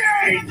of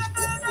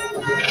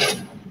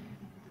change.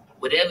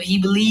 Whatever he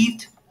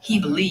believed, he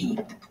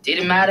believed.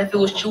 Didn't matter if it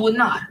was true or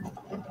not.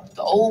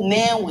 The old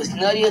man was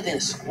nuttier than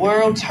a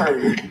squirrel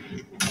turd.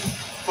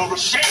 For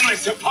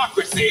shameless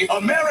hypocrisy,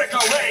 America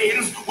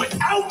reigns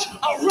without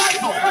a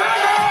rival.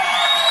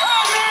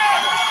 Amen!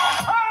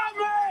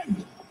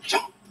 Amen!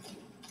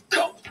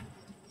 Go!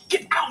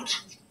 Get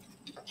out!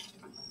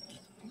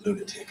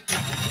 Lunatic.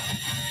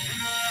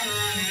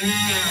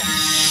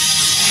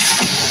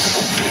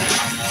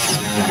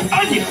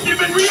 Onion, you've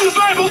been reading the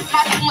Bible?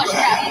 Not too much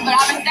happening, but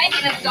I've been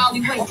thinking of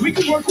Dolly Way. We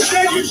can work with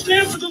that. You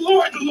stand for the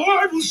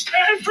Lord will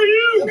stand for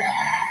you.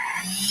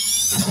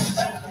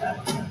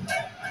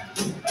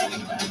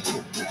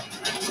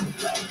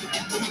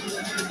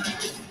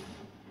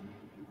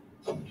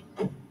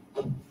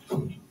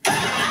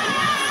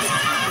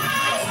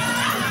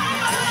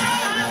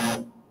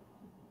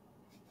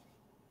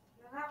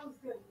 That was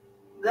good.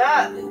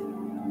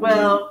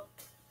 Well,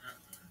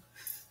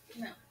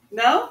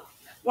 no?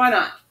 Why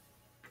not?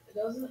 It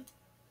doesn't.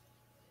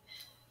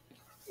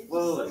 It just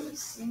Well, doesn't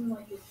seem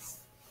like it's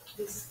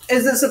this.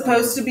 Is it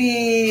supposed to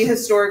be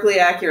historically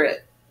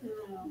accurate? No.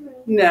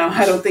 No,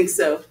 I don't think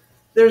so.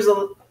 There's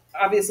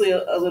obviously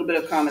a little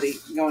bit of comedy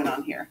going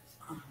on here.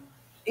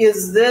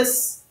 Is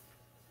this,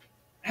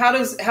 how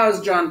is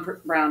John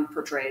Brown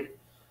portrayed?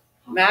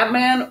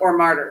 Madman or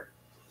martyr?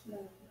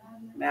 No.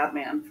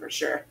 Madman for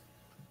sure.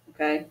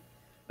 Okay,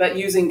 but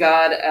using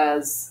God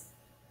as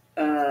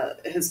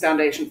his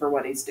foundation for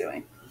what he's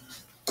doing.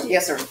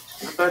 Yes, sir. I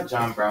thought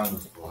John Brown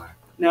was black.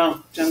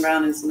 No, John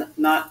Brown is not.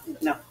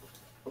 No,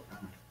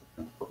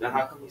 Then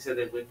how come he said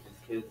they whipped his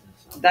kids and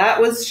stuff?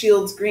 that was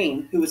Shields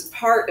Green, who was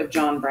part of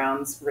John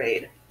Brown's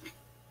raid.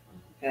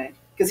 Okay,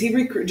 because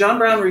John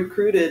Brown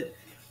recruited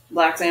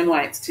blacks and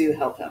whites to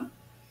help him.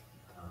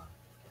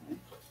 Okay.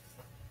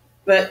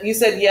 But you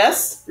said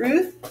yes,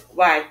 Ruth.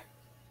 Why?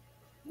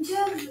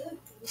 Because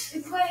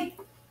it's like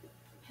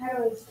how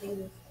do I say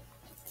this?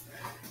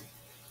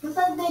 It's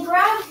like they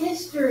grabbed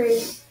history,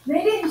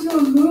 made it into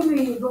a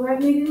movie, but like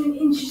made it an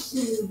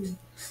interesting movie.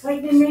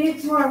 Like they made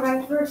it to where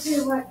like first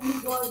they went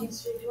before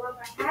history, to where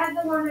if I had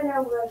the one that I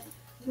would,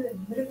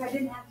 but if I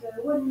didn't have to, I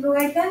wouldn't. But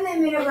like then they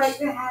made it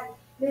like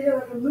made it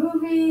like a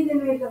movie. They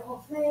made the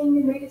whole thing.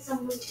 They made it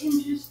something really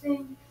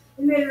interesting.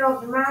 They made it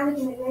all dramatic,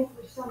 and it made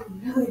for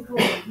something really cool.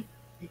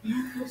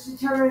 Just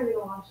determined me to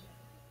watch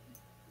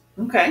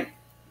it. Okay.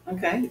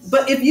 Okay.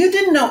 But if you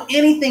didn't know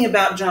anything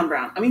about John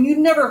Brown, I mean, you've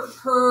never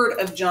heard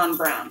of John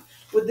Brown,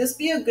 would this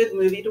be a good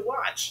movie to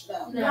watch?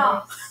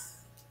 No.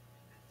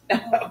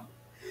 No.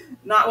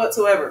 Not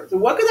whatsoever. So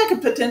what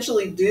could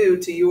potentially do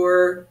to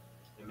your...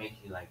 It makes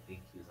you like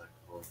think he's like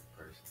a horrible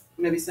person.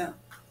 Maybe so.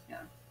 Yeah.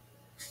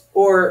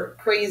 Or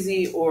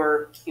crazy,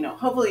 or,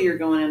 hopefully you're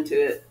going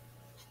into it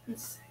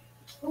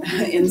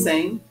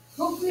insane.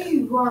 Hopefully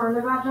you learn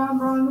about John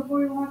Brown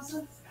before you watch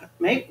this.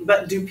 Maybe,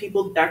 but do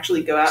people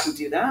actually go out and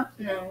do that?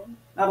 No.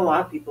 Not a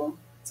lot of people.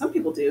 Some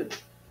people do.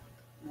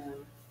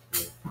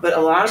 But a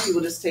lot of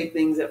people just take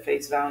things at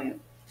face value.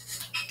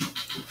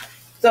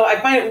 So I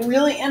find it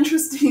really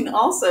interesting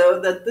also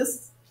that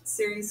this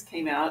series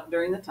came out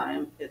during the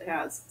time it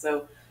has.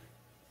 So,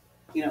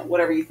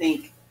 whatever you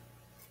think,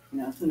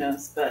 who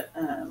knows. But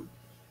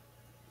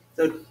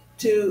so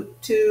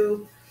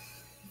two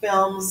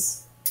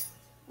films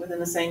within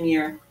the same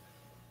year.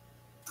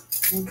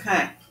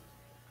 Okay.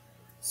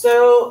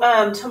 So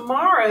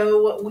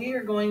tomorrow, what we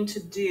are going to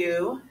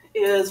do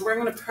is we're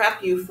going to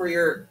prep you for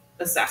your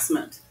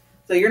assessment.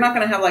 So you're not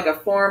going to have like a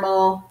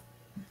formal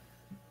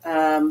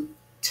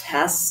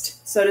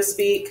test, so to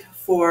speak,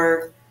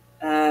 for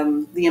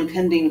the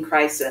impending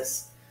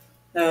crisis.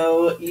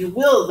 So you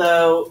will,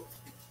 though,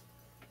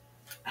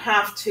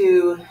 have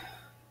to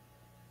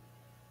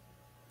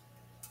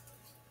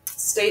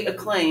state a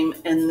claim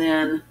and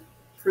then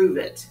prove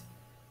it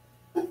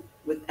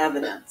with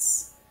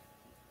evidence.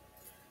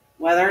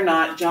 Whether or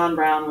not John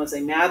Brown was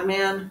a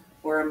madman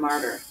or a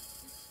martyr.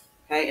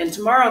 Okay, and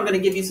tomorrow I'm going to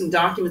give you some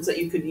documents that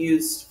you could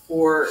use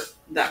for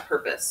that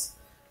purpose.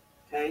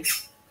 Okay,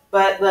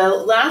 but the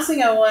last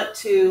thing I want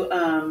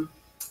to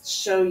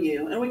show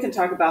you, and we can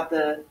talk about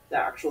the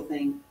actual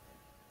thing.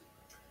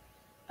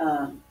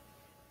 A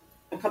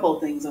couple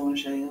of things I want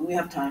to show you, and we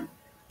have time,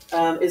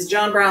 is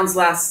John Brown's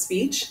last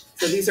speech.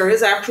 So these are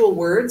his actual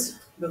words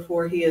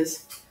before he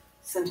is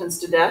sentenced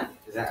to death.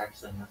 Is that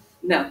actually him?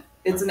 No,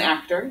 it's an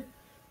actor.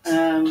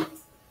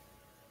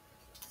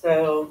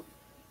 So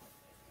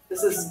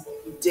this is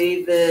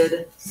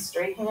David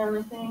Strahan,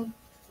 I think.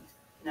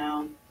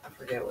 No, I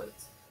forget what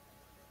it's.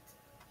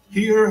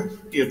 Here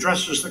he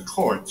addresses the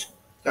court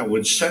that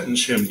would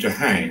sentence him to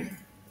hang.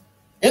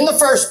 In the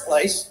first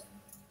place,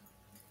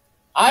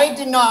 I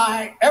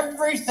deny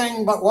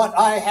everything but what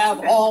I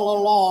have all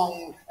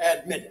along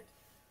admitted.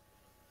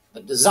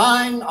 The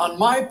design on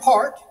my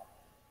part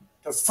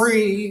to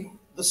free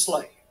the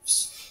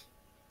slaves.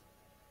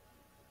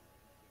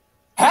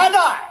 Had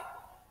I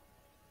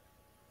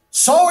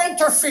so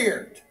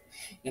interfered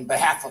in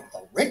behalf of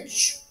the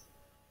rich,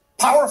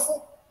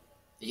 powerful,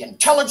 the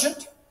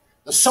intelligent,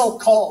 the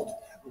so-called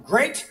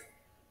great,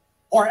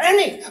 or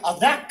any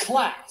of that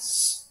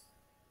class,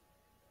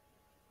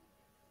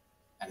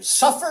 and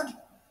suffered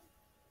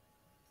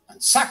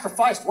and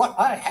sacrificed what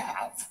I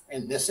have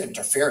in this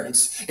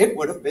interference, it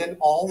would have been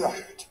all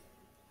right.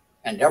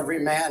 And every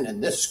man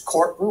in this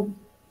courtroom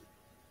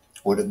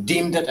would have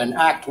deemed it an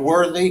act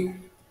worthy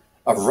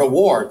of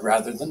reward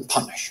rather than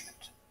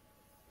punishment.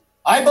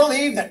 I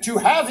believe that to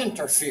have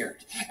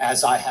interfered,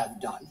 as I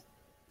have done,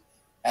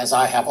 as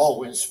I have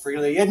always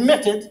freely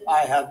admitted I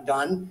have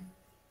done,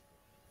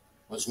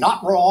 was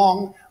not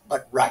wrong,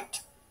 but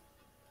right.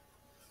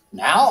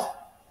 Now,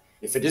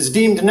 if it is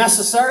deemed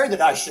necessary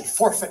that I should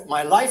forfeit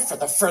my life for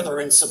the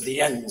furtherance of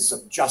the ends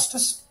of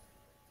justice,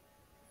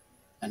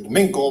 and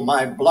mingle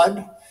my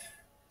blood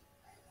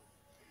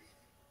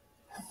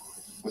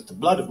with the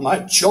blood of my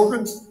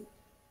children,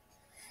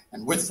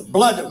 and with the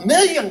blood of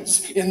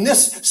millions in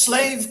this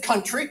slave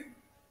country,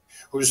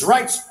 whose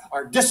rights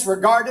are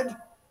disregarded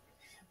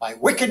by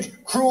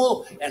wicked,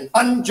 cruel, and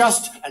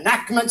unjust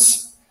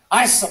enactments,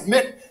 I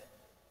submit,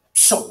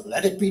 so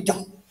let it be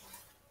done.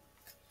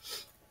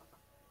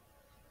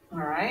 All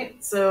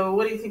right. So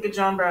what do you think of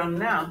John Brown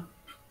now?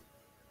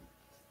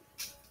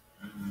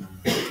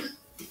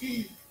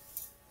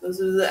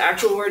 Those are the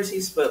actual words he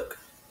spoke.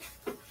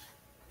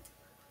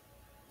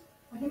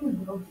 I think we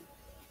both.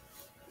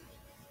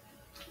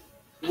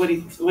 What do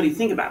you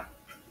think about?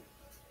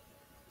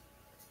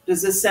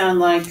 Does this sound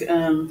like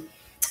an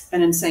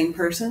insane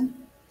person?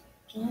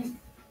 The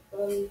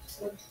words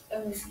that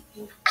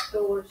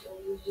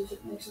he used,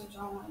 it makes him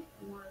sound like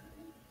a murderer.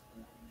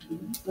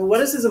 Well, what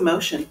is his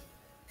emotion?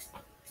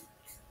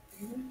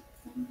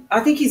 I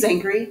think he's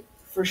angry,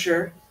 for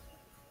sure.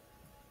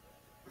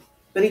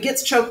 But he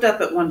gets choked up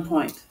at one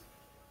point.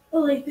 Oh,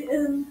 like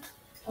the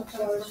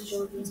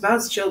It's about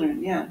his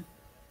children, yeah.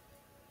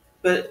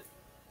 But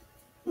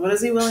what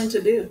is he willing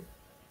to do?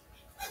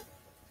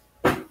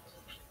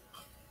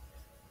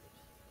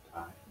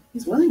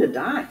 He's willing to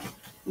die.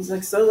 He's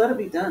like, so let it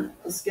be done.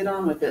 Let's get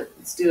on with it.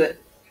 Let's do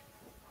it.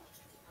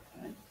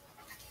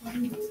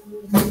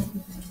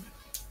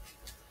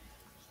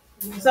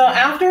 So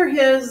after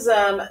his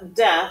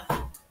death,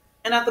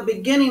 and at the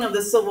beginning of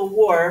the Civil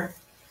War,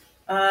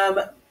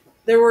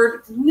 there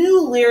were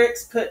new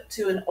lyrics put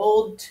to an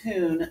old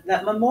tune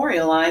that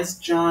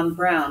memorialized John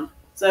Brown.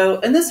 So,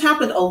 and this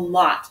happened a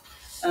lot.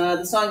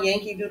 The song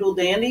Yankee Doodle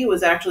Dandy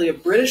was actually a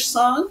British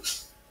song.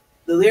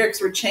 The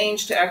lyrics were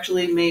changed to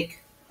actually make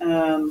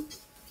the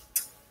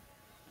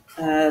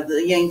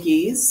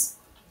Yankees,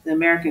 the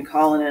American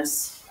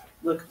colonists,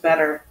 look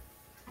better.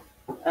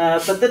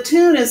 But the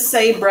tune is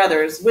Say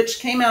Brothers, which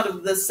came out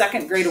of the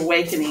Second Great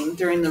Awakening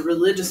during the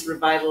religious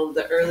revival of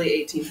the early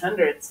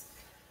 1800s.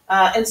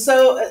 And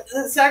so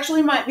this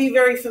actually might be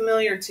very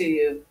familiar to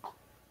you,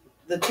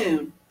 the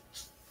tune,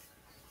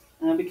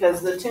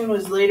 because the tune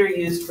was later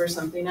used for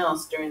something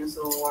else during the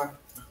Civil War.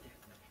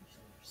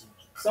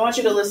 So I want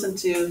you to listen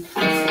to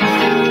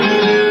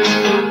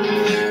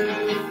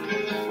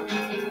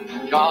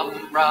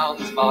John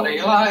Brown's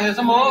body lies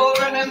a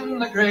mouldering in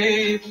the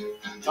grave.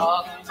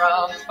 John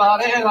Brown's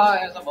body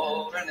lies a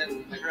mouldering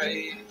in the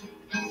grave.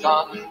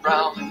 John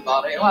Brown's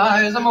body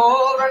lies a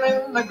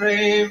mouldering in the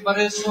grave, but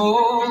his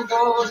soul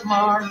goes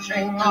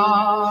marching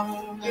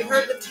on. You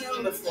heard the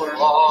tune before.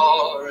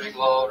 Glory,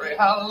 glory,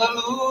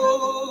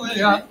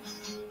 hallelujah.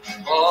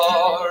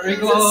 Glory,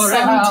 glory,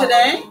 hallelujah.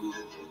 Today?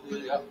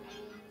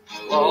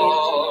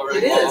 Glory,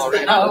 it is, glory,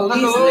 but not with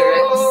these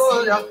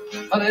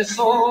lyrics. But his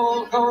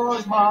soul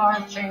goes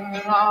marching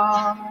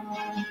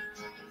on.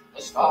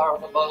 The star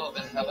above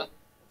in heaven.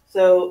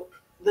 So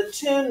the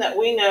tune that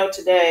we know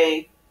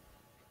today,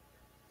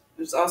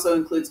 which also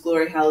includes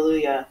Glory,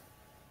 Hallelujah,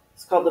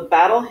 it's called the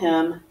Battle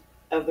Hymn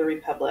of the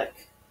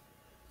Republic.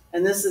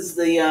 And this is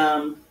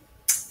the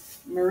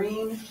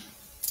Marine...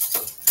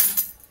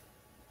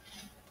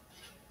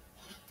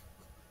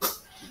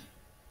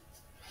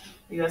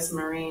 U.S.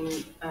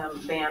 Marine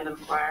Band and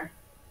Choir.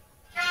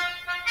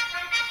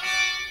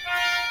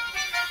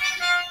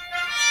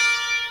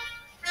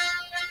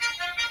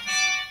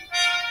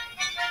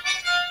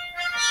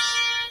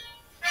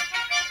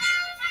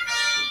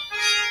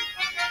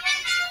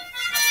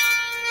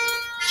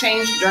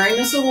 Changed during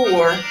the Civil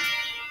War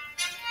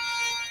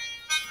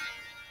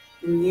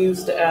and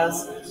used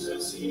as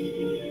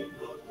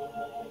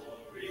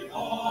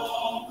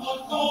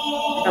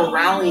a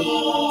rallying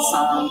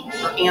song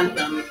or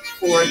anthem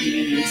for the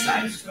Union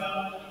side.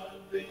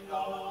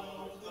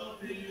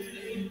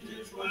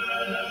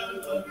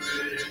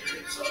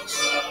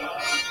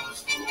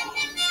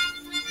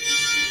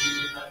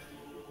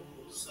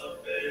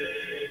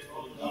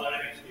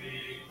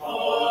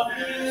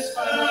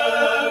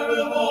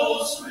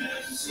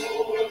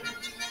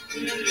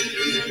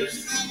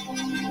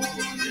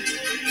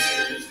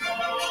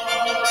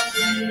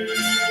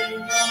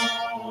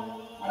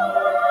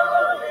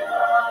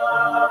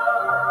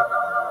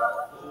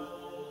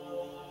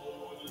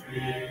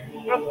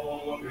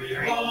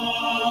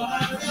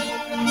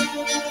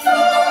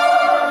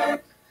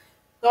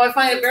 So I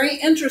find it very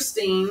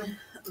interesting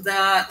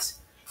that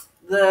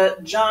the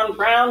John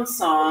Brown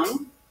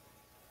song,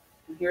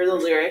 here are the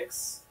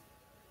lyrics,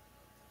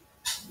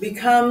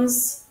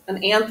 becomes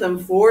an anthem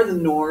for the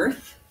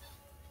North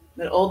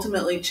that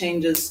ultimately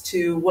changes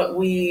to what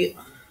we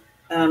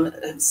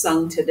have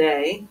sung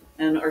today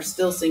and are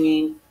still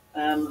singing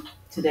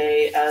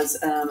today as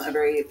a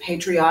very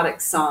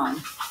patriotic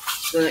song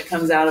that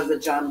comes out of the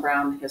John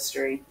Brown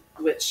history,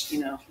 which,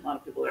 a lot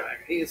of people are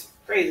like, he's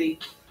crazy.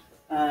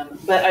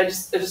 But I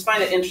just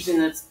find it interesting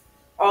that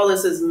all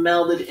this is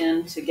melded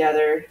in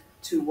together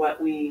to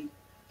what we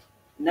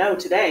know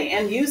today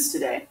and use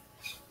today.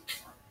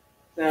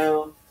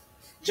 So,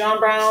 John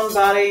Brown,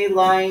 body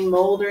lying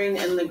moldering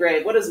in the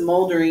grave. What does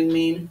moldering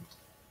mean?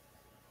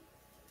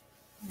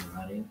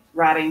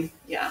 Rotting,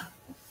 yeah.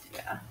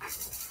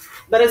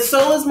 But his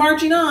soul is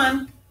marching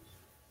on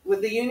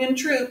with the Union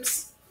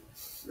troops,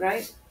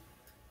 right?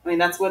 I mean,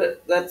 that's what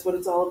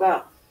it's all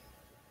about.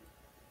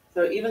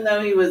 So even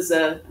though he was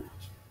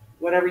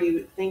whatever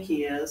you think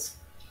he is,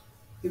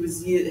 he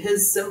was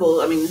his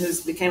symbol. I mean,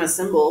 his became a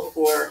symbol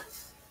for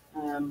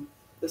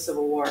the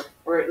Civil War,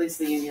 or at least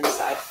the Union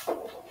side.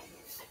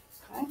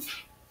 Okay,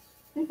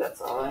 I think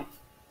that's all I.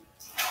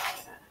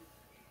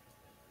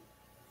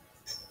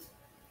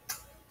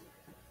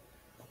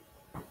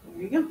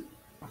 There you go.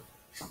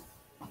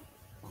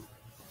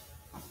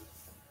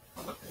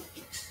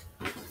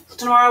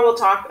 Tomorrow we'll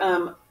talk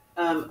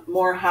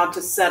more how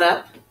to set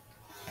up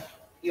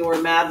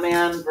your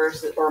madman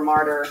versus or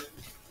martyr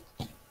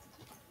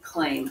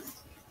claim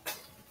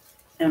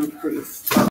and proof.